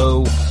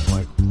limo. I'm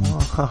like,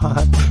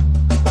 what?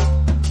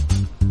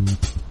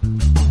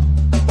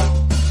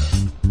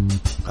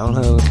 I don't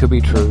know, it could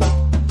be true.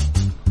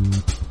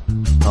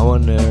 I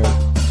wasn't there.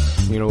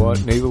 You know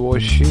what? Neither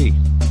was she.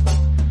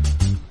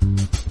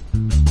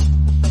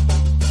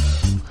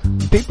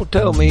 People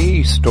tell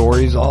me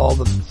stories all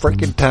the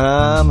freaking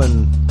time,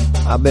 and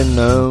I've been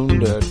known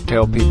to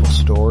tell people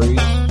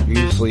stories.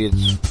 Usually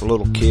it's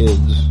little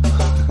kids.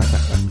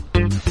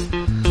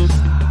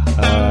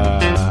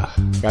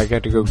 I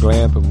got to go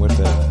glamping with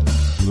a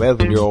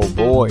 11-year-old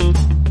boy.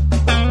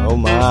 Oh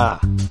my.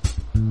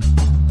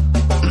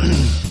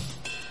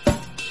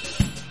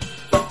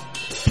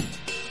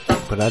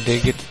 But I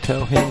did get to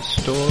tell him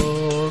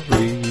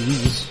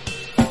stories.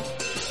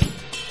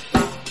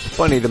 It's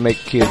funny to make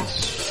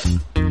kids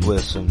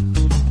listen.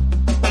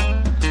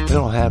 They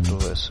don't have to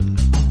listen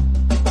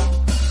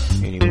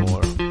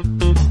anymore.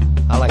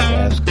 I like to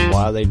ask them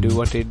why they do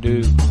what they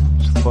do.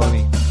 It's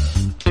funny.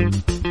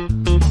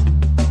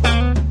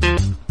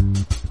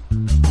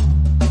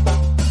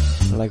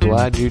 Like,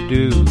 why'd you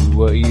do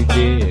what you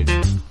did?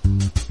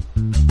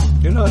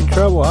 You're not in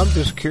trouble, I'm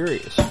just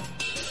curious.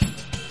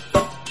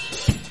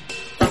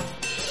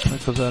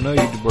 Because I know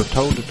you were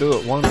told to do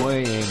it one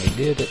way and you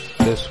did it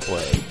this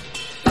way.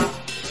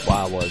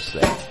 Why was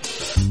that?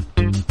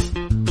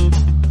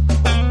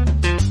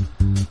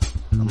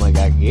 I'm like,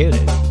 I get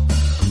it.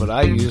 But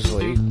I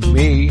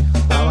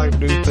like to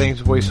do things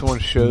the way someone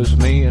shows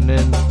me, and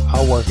then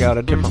I'll work out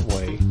a different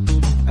way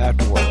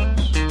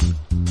afterwards.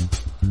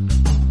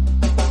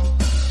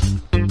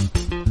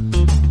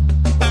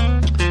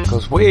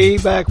 Because way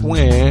back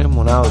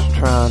when I was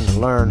trying to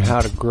learn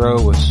how to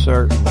grow a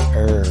certain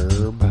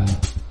herb,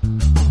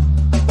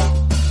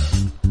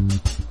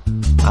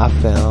 I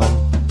found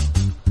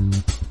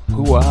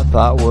who I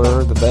thought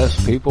were the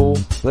best people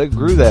that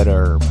grew that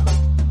herb.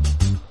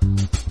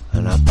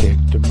 And I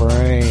picked a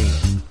brain,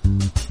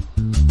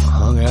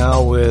 hung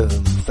out with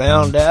them,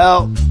 found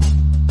out.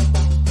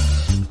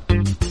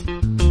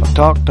 I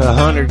talked to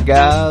 100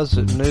 guys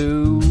that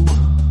knew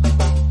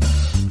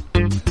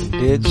and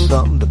did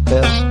something the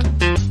best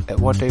at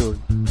what they were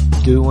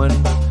doing,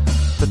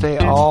 but they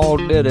all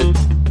did it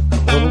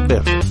a little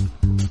different.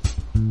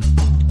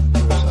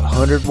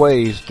 100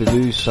 ways to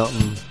do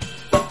something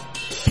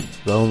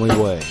the only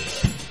way.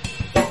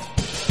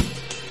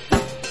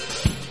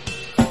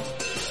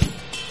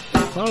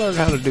 I learned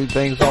how to do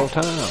things all the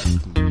time.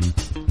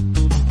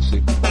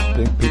 See, I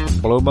think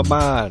people blow my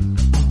mind.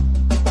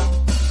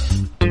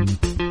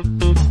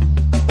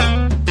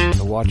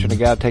 So watching a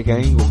guy take an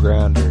angle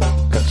grinder,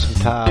 cut some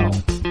tile.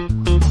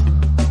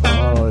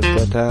 Oh, at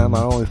that time,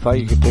 I only thought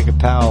you could take a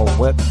towel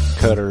wet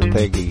cutter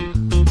thingy.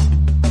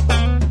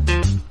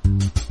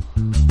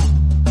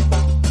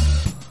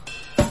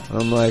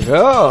 I'm like,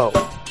 oh,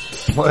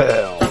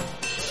 well,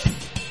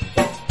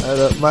 that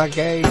up my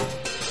game.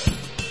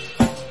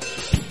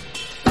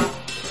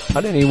 I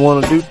didn't even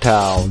want to do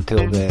tile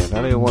until then.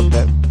 I didn't want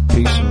that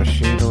piece of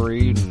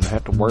machinery and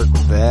have to work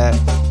with that.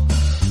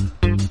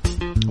 I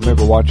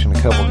remember watching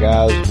a couple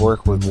guys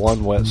work with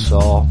one wet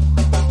saw,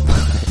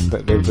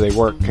 but if they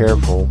weren't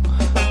careful,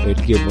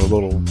 it'd give them a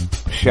little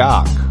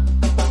shock.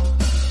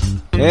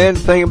 And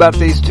the thing about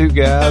these two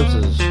guys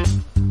is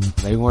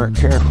they weren't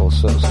careful,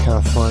 so it was kind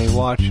of funny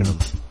watching them.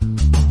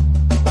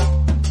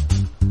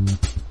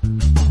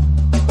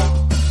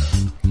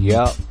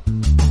 Yup.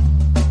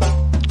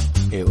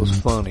 It was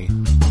funny.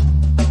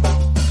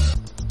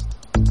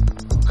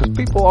 Because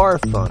people are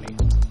funny.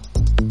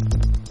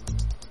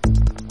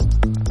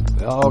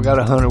 They all got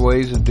 100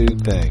 ways to do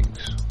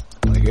things.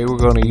 Like they were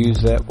going to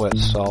use that wet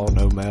saw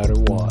no matter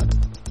what.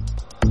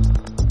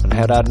 And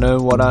had I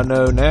known what I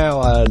know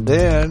now,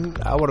 then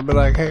I would have been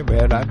like, hey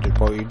man,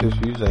 you just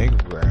use angle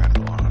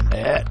grinder on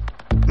that.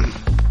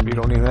 You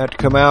don't even have to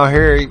come out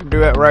here, you can do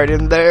that right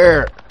in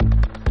there.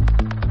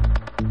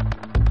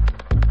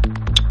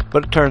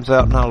 But it turns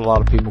out not a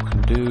lot of people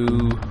can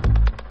do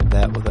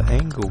that with an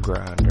angle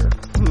grinder.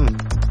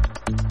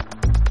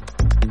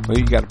 Well,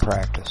 you gotta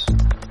practice.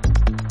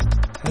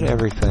 And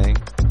everything.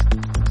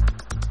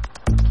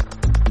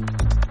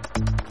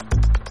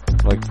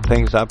 Like the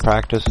things I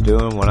practiced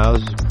doing when I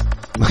was...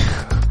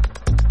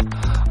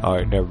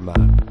 Alright, never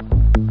mind.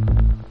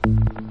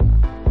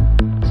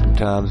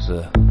 Sometimes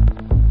the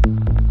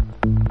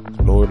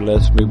Lord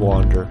lets me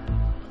wander.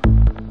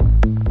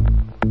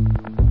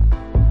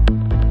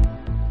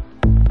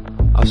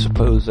 I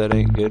suppose that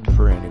ain't good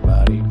for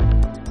anybody.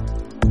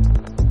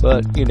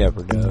 But you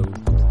never know,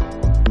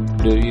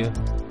 do you?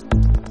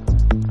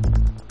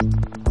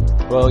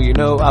 Well, you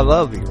know, I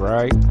love you,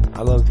 right?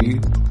 I love you.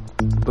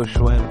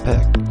 Bushel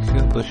Peck,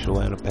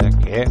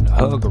 and a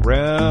hug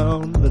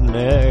around the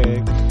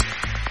neck.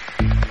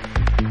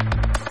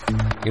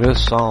 You know,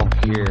 this song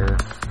here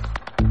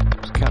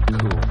is kind of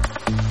cool.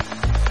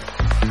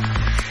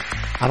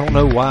 I don't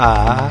know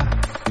why,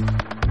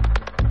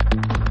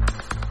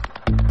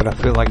 but I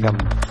feel like I'm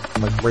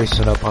like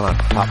racing up on a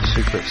top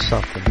secret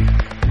something.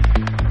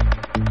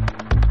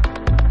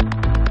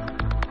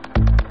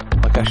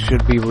 Like I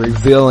should be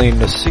revealing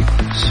the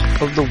secrets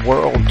of the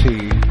world to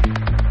you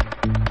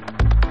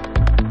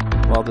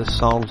while this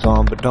song's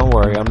on, but don't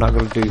worry, I'm not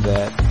going to do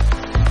that.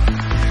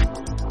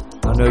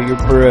 I know you're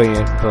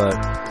brilliant, but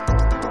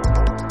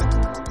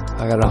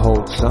I gotta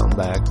hold something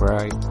back,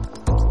 right?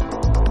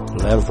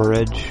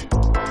 Leverage.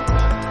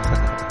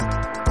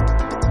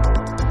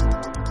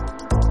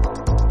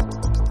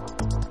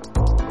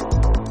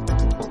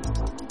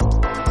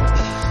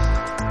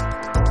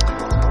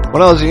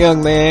 When I was a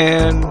young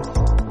man,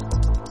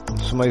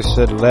 somebody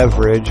said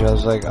leverage. I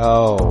was like,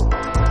 oh,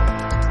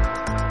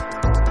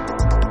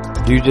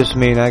 you just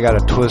mean I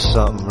gotta twist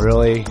something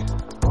really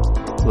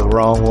the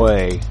wrong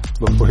way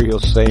before you'll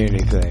say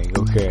anything.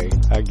 Okay,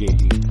 I get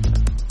you.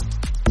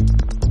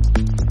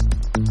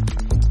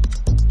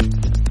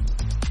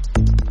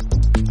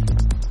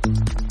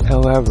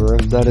 However,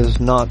 that is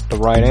not the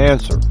right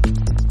answer.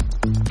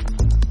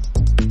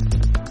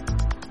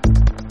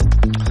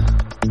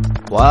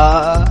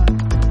 Why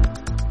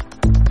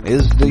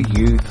is the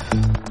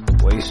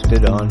youth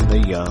wasted on the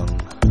young?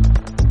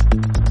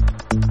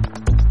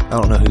 I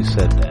don't know who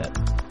said that.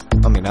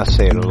 I mean, I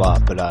say it a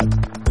lot, but I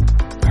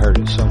heard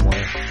it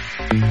somewhere.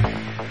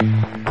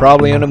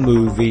 Probably in a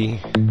movie.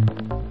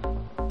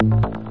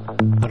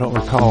 I don't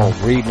recall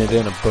reading it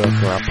in a book,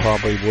 or I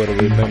probably would have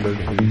remembered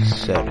who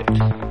said it.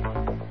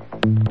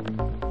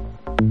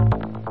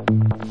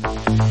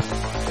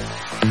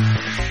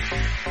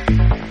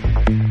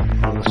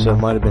 So it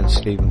might have been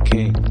Stephen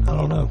King. I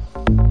don't know.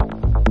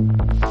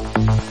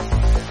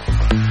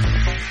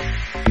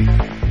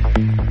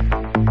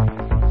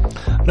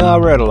 No, I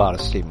read a lot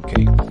of Stephen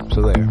King.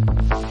 So there.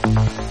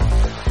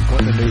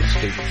 Wasn't the new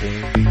Stephen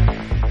King.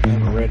 I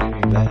haven't read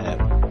any of that.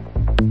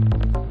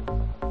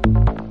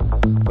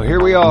 But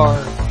here we are.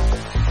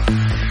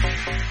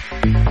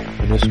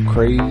 In this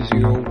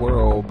crazy old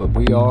world. But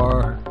we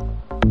are.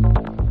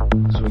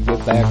 So we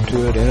get back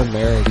to it in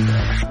America.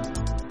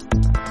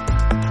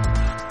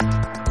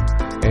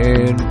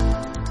 And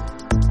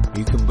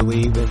you can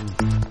believe in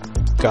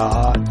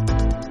God.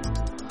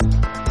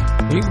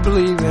 You can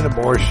believe in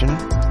abortion.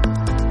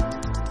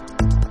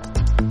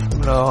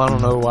 No, I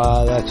don't know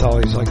why that's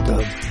always like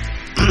the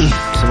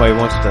somebody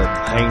wants to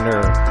hang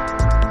their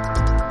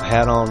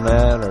hat on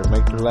that or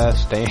make their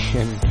last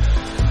stand.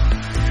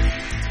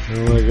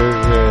 I'm like,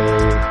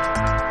 okay.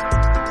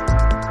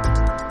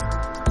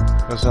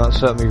 That's not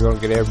something you're going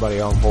to get everybody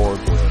on board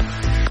with.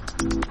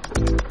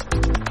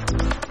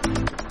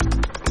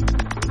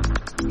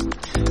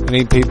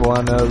 Many people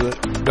I know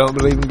that don't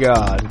believe in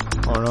God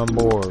aren't on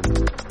board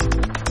with,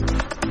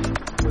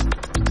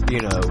 you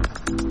know,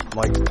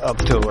 like up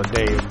till a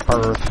day of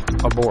birth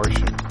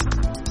abortion.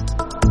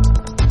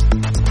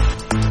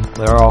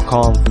 They're all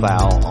calling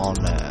foul on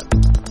that.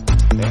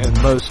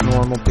 And most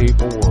normal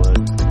people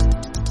would.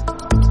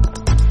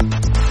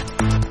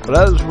 But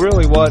that was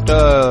really what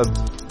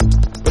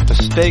put the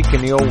stake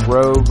in the old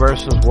Roe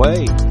versus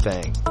Wade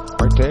thing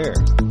right there.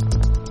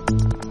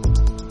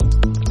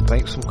 I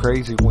think some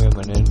crazy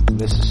women in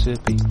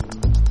Mississippi.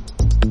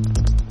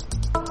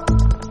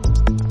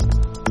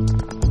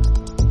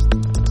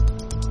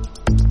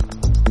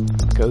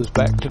 Goes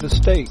back to the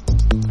state.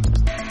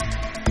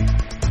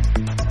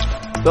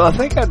 So I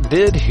think I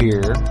did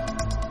hear,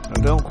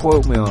 don't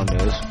quote me on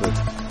this, but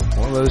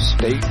one of those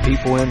state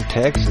people in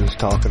Texas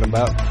talking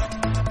about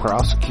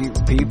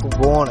prosecuting people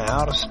going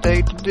out of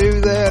state to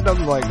do that.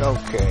 I'm like,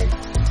 okay.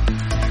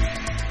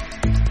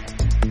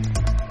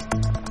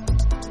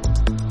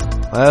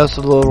 That's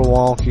a little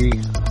wonky.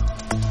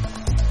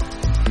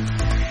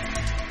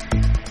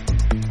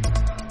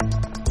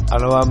 I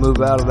know I move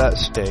out of that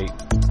state,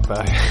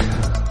 but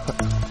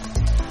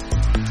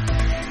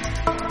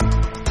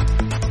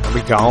I'll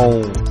be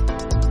gone.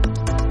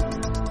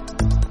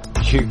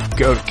 You can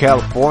go to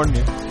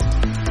California.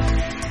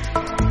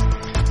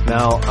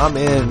 Now, I'm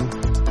in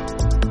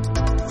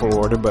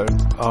Florida, but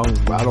I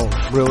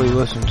don't really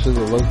listen to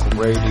the local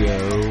radio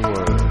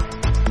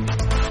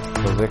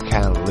because they're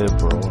kind of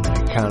liberal and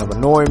they kind of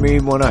annoy me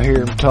when I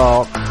hear them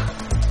talk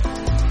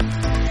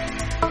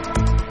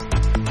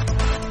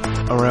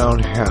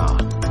around here.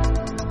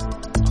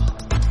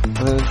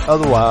 And then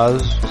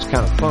otherwise, it's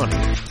kind of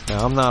funny.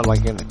 Now, I'm not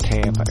like in the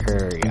Tampa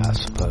area, I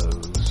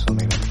suppose. I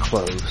mean, I'm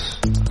close.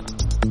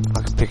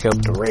 I can pick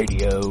up the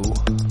radio.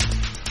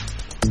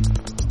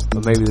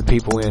 But maybe the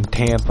people in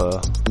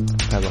Tampa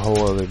have a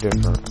whole other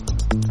different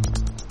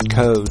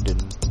code than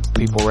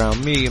people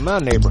around me in my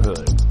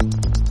neighborhood.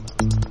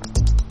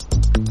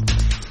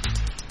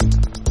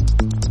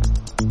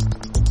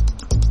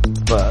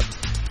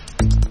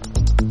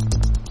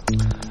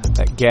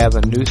 that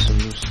Gavin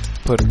Newsom's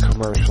putting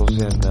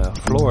commercials in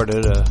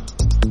Florida to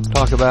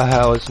talk about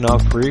how it's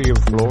not free in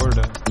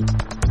Florida.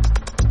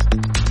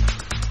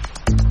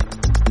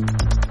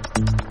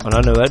 And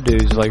I know that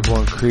dude's like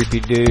one creepy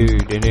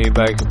dude, and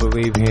anybody can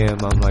believe him.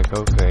 I'm like,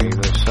 okay,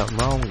 there's something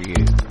wrong with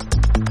you.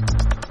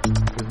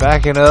 You're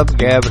backing up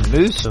Gavin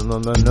Newsom,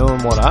 I'm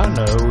knowing what I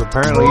know.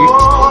 Apparently,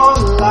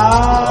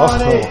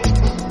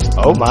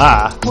 oh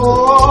my.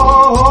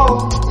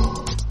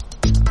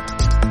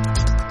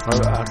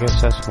 I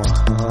guess that's my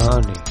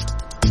honey.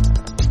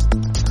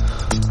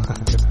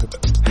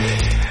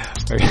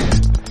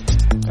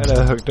 And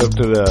I hooked up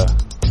to the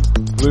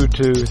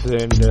Bluetooth,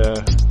 and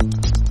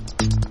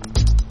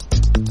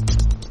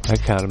that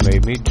kind of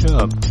made me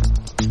jump.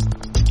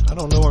 I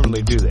don't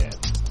normally do that.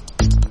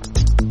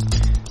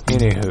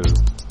 Anywho,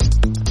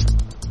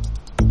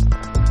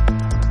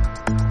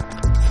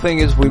 the thing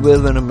is, we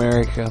live in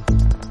America,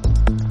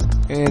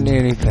 and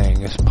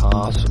anything is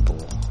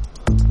possible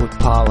with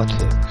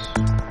politics.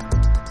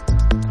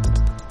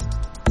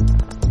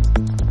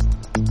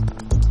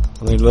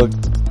 I mean, look,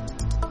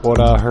 what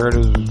I heard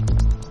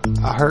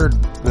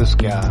this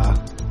guy,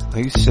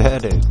 he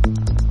said it.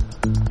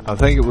 I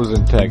think it was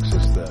in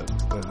Texas, though.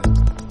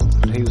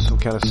 But he was some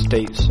kind of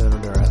state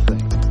senator, I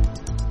think.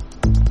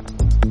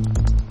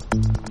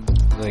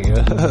 Like,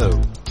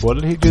 oh, what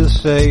did he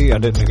just say? I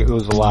didn't think it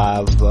was a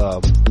live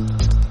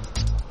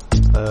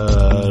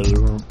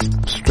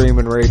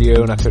streaming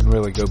radio, and I couldn't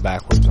really go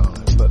backwards on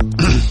it. But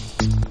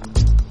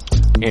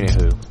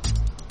anywho,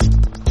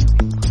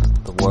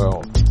 the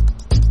world.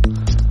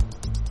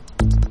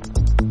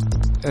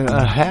 And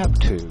I have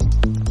to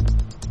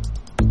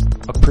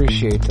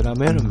appreciate that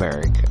I'm in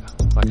America.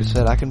 Like I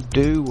said, I can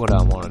do what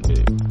I want to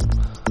do.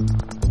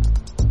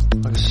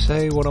 I can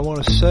say what I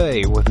want to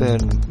say within,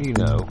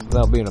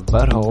 without being a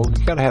butthole.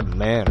 You gotta have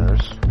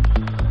manners.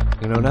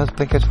 And I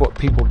think that's what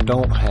people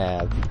don't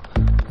have,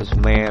 is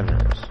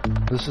manners.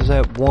 This is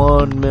that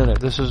 1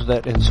 minute. This is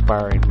that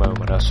inspiring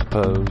moment, I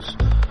suppose.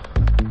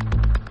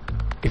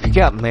 If you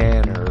got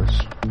manners,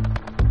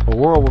 the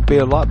world would be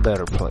a lot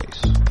better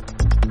place.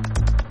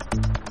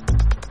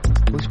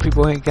 These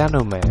people ain't got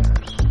no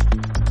manners.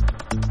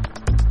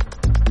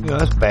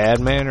 That's bad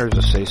manners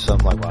to say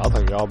something like, well, I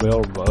think I'll be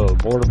able to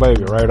abort a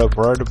baby right up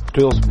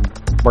till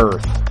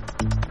birth.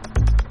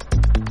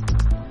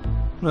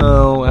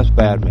 No, that's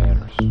bad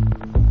manners.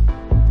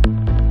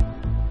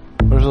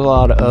 There's a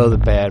lot of other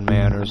bad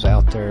manners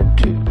out there,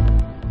 too.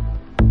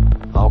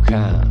 All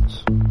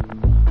kinds.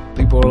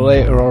 People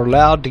are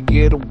allowed to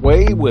get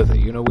away with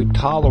it. We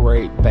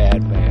tolerate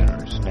bad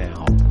manners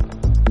now.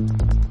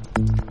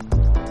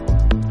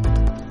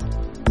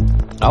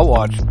 I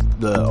watched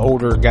the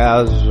older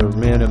guys or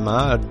men in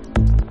my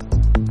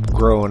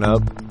growing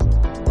up,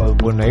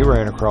 when they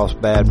ran across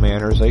bad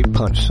manners, they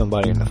punched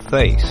somebody in the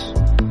face.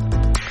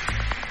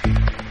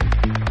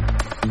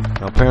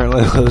 Now,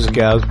 apparently those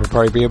guys would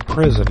probably be in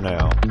prison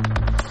now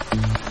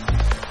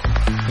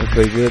if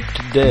they lived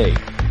today.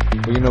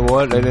 But you know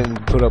what? They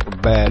didn't put up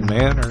with bad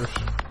manners.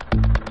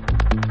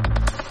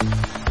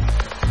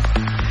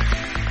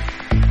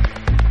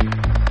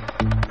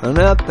 And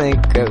I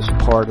think that's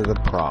part of the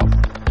problem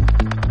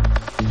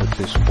with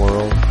this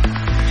world.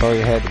 So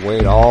you had to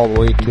wait all the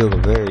way till the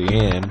very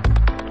end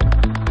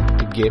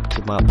to get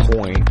to my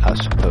point, I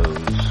suppose.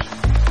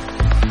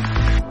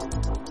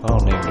 I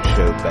don't need to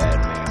show bad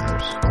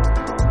manners.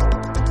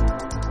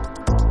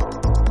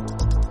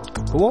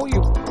 But won't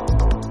you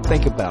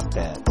think about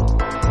that?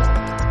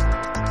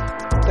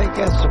 I think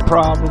that's the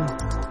problem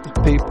with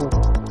people.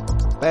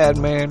 Bad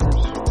manners.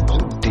 Is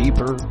it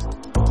deeper?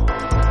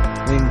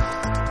 I mean,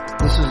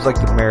 this is like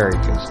the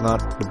Americans, not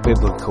the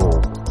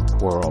biblical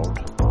world.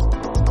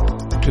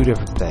 Two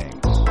different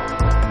things.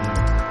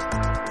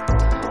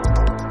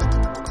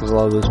 Because a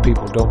lot of those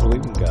people don't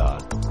believe in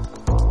God.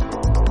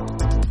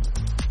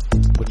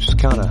 Which is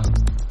kind of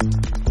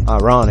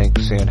ironic,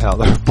 seeing how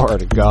they're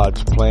part of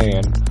God's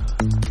plan.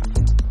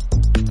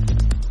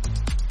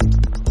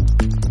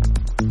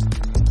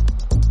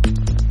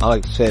 I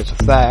like to say it's a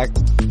fact,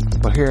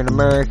 but here in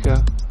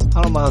America,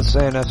 I don't mind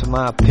saying that's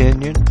my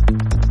opinion.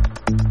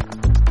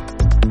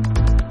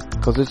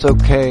 Because it's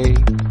okay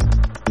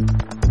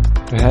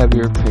to have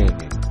your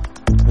opinion.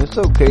 It's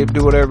okay to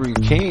do whatever you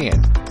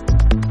can,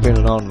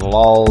 depending on the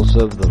laws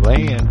of the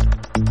land.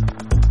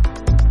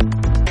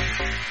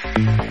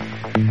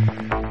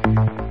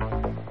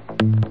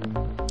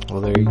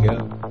 Well, there you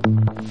go.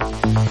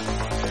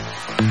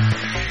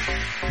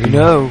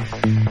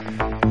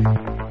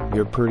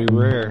 You're pretty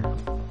rare.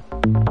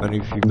 And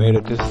if you made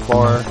it this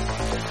far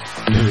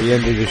to the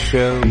end of the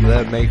show,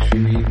 that makes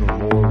you even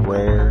more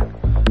rare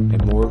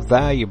and more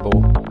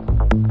valuable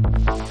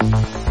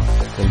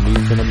than you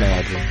can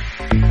imagine.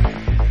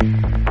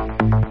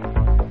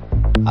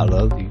 I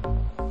love you.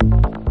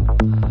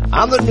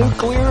 I'm the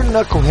Nuclear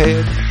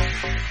Knucklehead,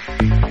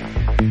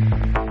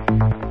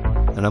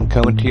 and I'm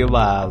coming to you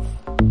live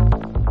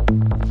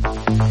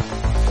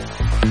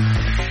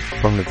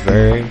from the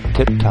very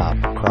tip top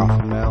of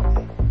Crawford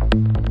Mountain.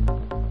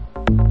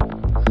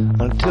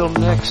 until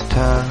next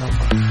time,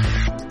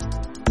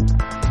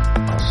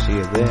 I'll see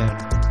you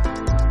then.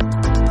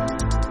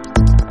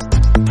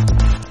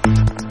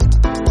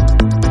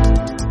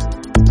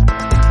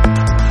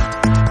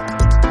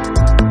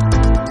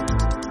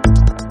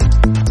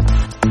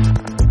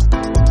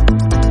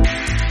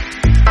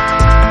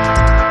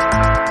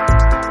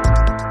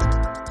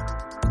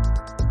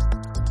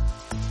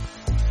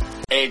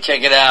 Hey,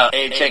 check it out.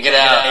 Hey, check it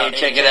out. Hey,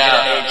 check it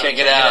out. Hey, check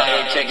it out.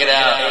 Hey, check it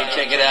out. Hey,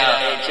 check it out.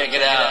 Hey, check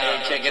it out. Hey,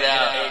 check it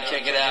out. Hey,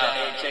 check it out.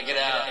 Hey, check it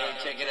out. Hey,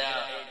 check it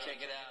out. Hey, check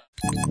it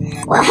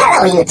out. Well,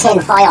 hello, you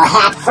tinfoil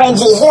hat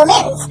fringy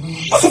humans.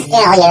 This is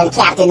Alien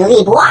Captain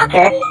Lee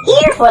Walker,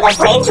 here for the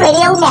Fringe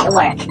Radio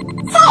Network.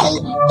 Hey,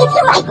 if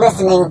you like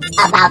listening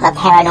about the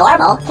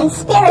paranormal,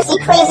 conspiracy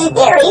crazy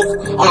theories,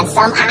 and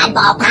some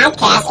oddball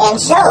podcasts and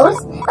shows,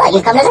 well,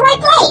 you've come to the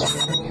right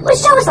place. With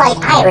shows like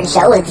Iron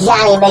Show with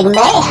Johnny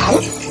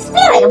McMahon,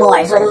 Spirit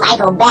Wars with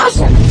Michael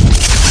Basham,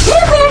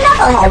 Nuclear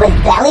Knucklehead with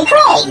Belly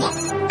Craig,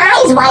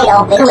 Eyes Wide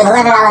Open with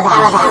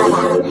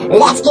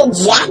Let's Get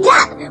Jacked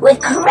Up with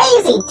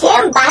Crazy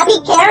Tim, Bobby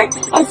Carrot,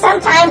 and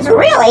sometimes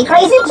really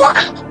Crazy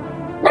Jack.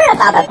 Learn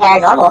about the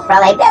paranormal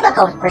from a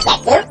biblical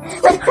perspective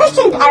with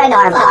Christian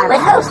Paranormal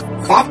with host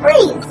Seth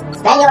Breeze.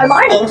 Spend your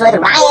mornings with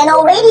Ryan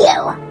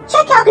O'Radio.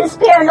 Check out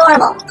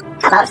Conspiranormal.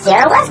 How about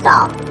Sarah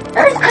Westall,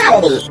 Earth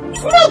Oddity,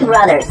 Snake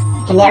Brothers,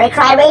 Canary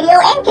Cry Radio,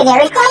 and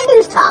Canary Cry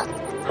News Talk.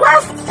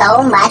 Plus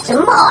so much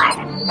more.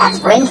 That's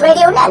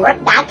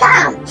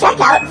FringeRadioNetwork.com. Check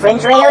out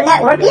Fringe Radio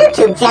Network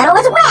YouTube channel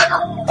as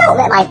well. Don't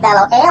let my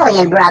fellow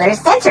alien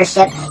brothers'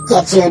 censorship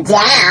get you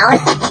down.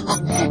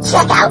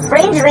 Check out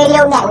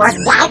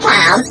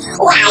FringeRadioNetwork.com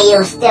while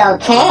you still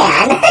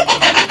can.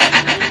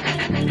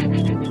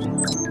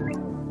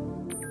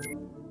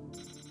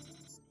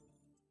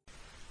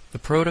 The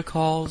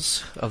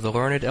Protocols of the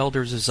Learned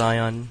Elders of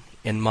Zion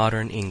in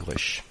Modern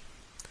English.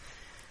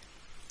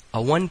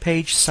 A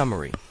one-page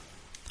summary.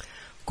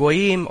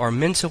 Goyim are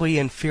mentally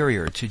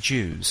inferior to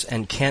Jews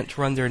and can't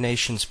run their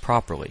nations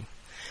properly.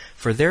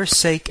 For their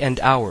sake and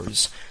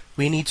ours,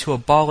 we need to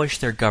abolish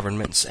their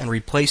governments and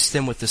replace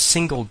them with a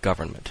single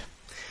government.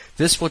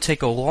 This will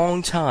take a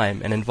long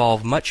time and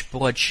involve much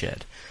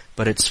bloodshed,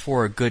 but it's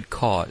for a good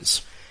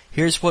cause.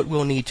 Here's what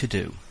we'll need to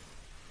do.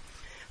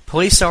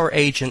 Place our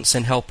agents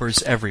and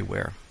helpers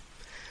everywhere.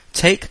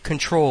 Take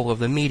control of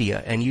the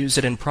media and use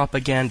it in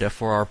propaganda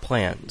for our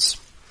plans.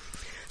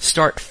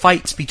 Start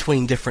fights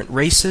between different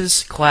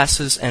races,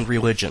 classes, and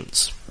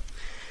religions.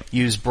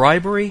 Use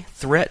bribery,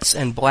 threats,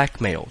 and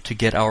blackmail to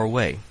get our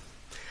way.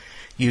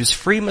 Use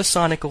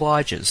Freemasonic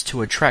lodges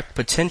to attract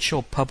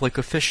potential public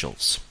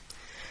officials.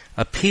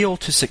 Appeal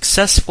to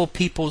successful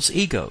people's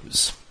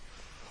egos.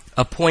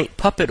 Appoint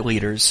puppet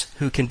leaders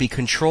who can be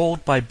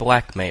controlled by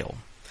blackmail.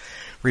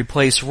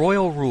 Replace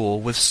royal rule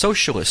with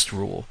socialist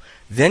rule,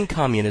 then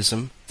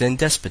communism, then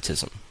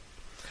despotism.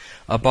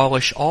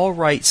 Abolish all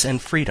rights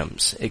and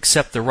freedoms,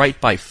 except the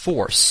right by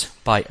force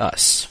by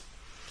us.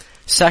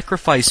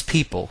 Sacrifice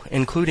people,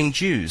 including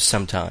Jews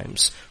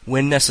sometimes,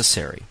 when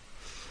necessary.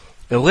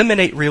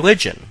 Eliminate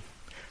religion.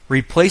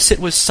 Replace it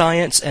with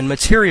science and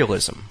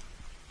materialism.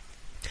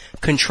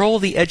 Control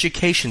the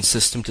education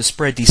system to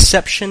spread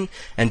deception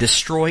and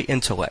destroy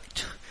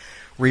intellect.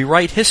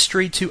 Rewrite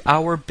history to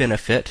our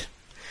benefit.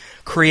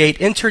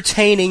 Create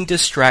entertaining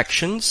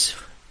distractions.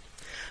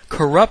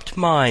 Corrupt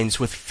minds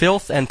with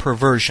filth and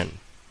perversion.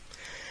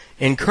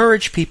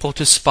 Encourage people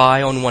to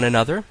spy on one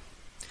another.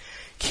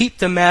 Keep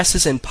the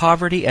masses in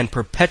poverty and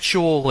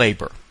perpetual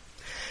labor.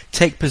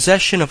 Take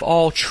possession of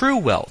all true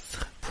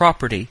wealth,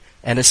 property,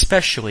 and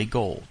especially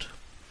gold.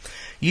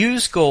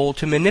 Use gold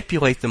to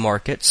manipulate the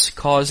markets,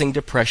 causing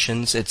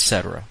depressions,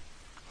 etc.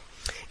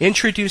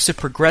 Introduce a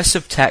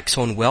progressive tax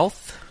on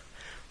wealth.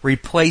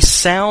 Replace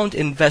sound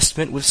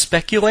investment with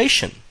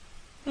speculation.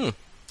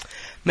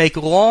 Make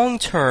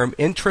long-term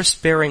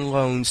interest-bearing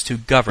loans to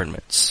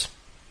governments.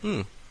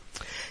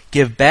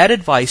 Give bad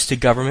advice to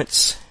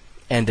governments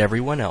and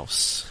everyone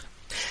else.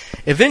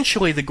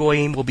 Eventually, the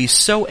Goyim will be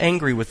so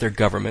angry with their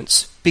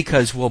governments,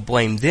 because we'll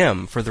blame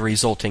them for the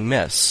resulting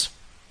mess,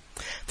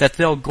 that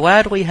they'll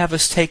gladly have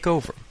us take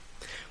over.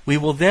 We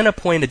will then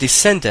appoint a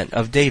descendant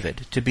of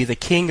David to be the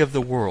king of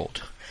the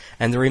world,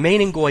 and the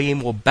remaining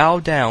Goyim will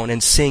bow down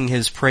and sing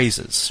his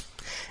praises.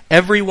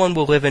 Everyone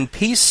will live in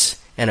peace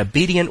and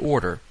obedient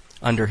order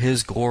under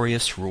his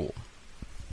glorious rule.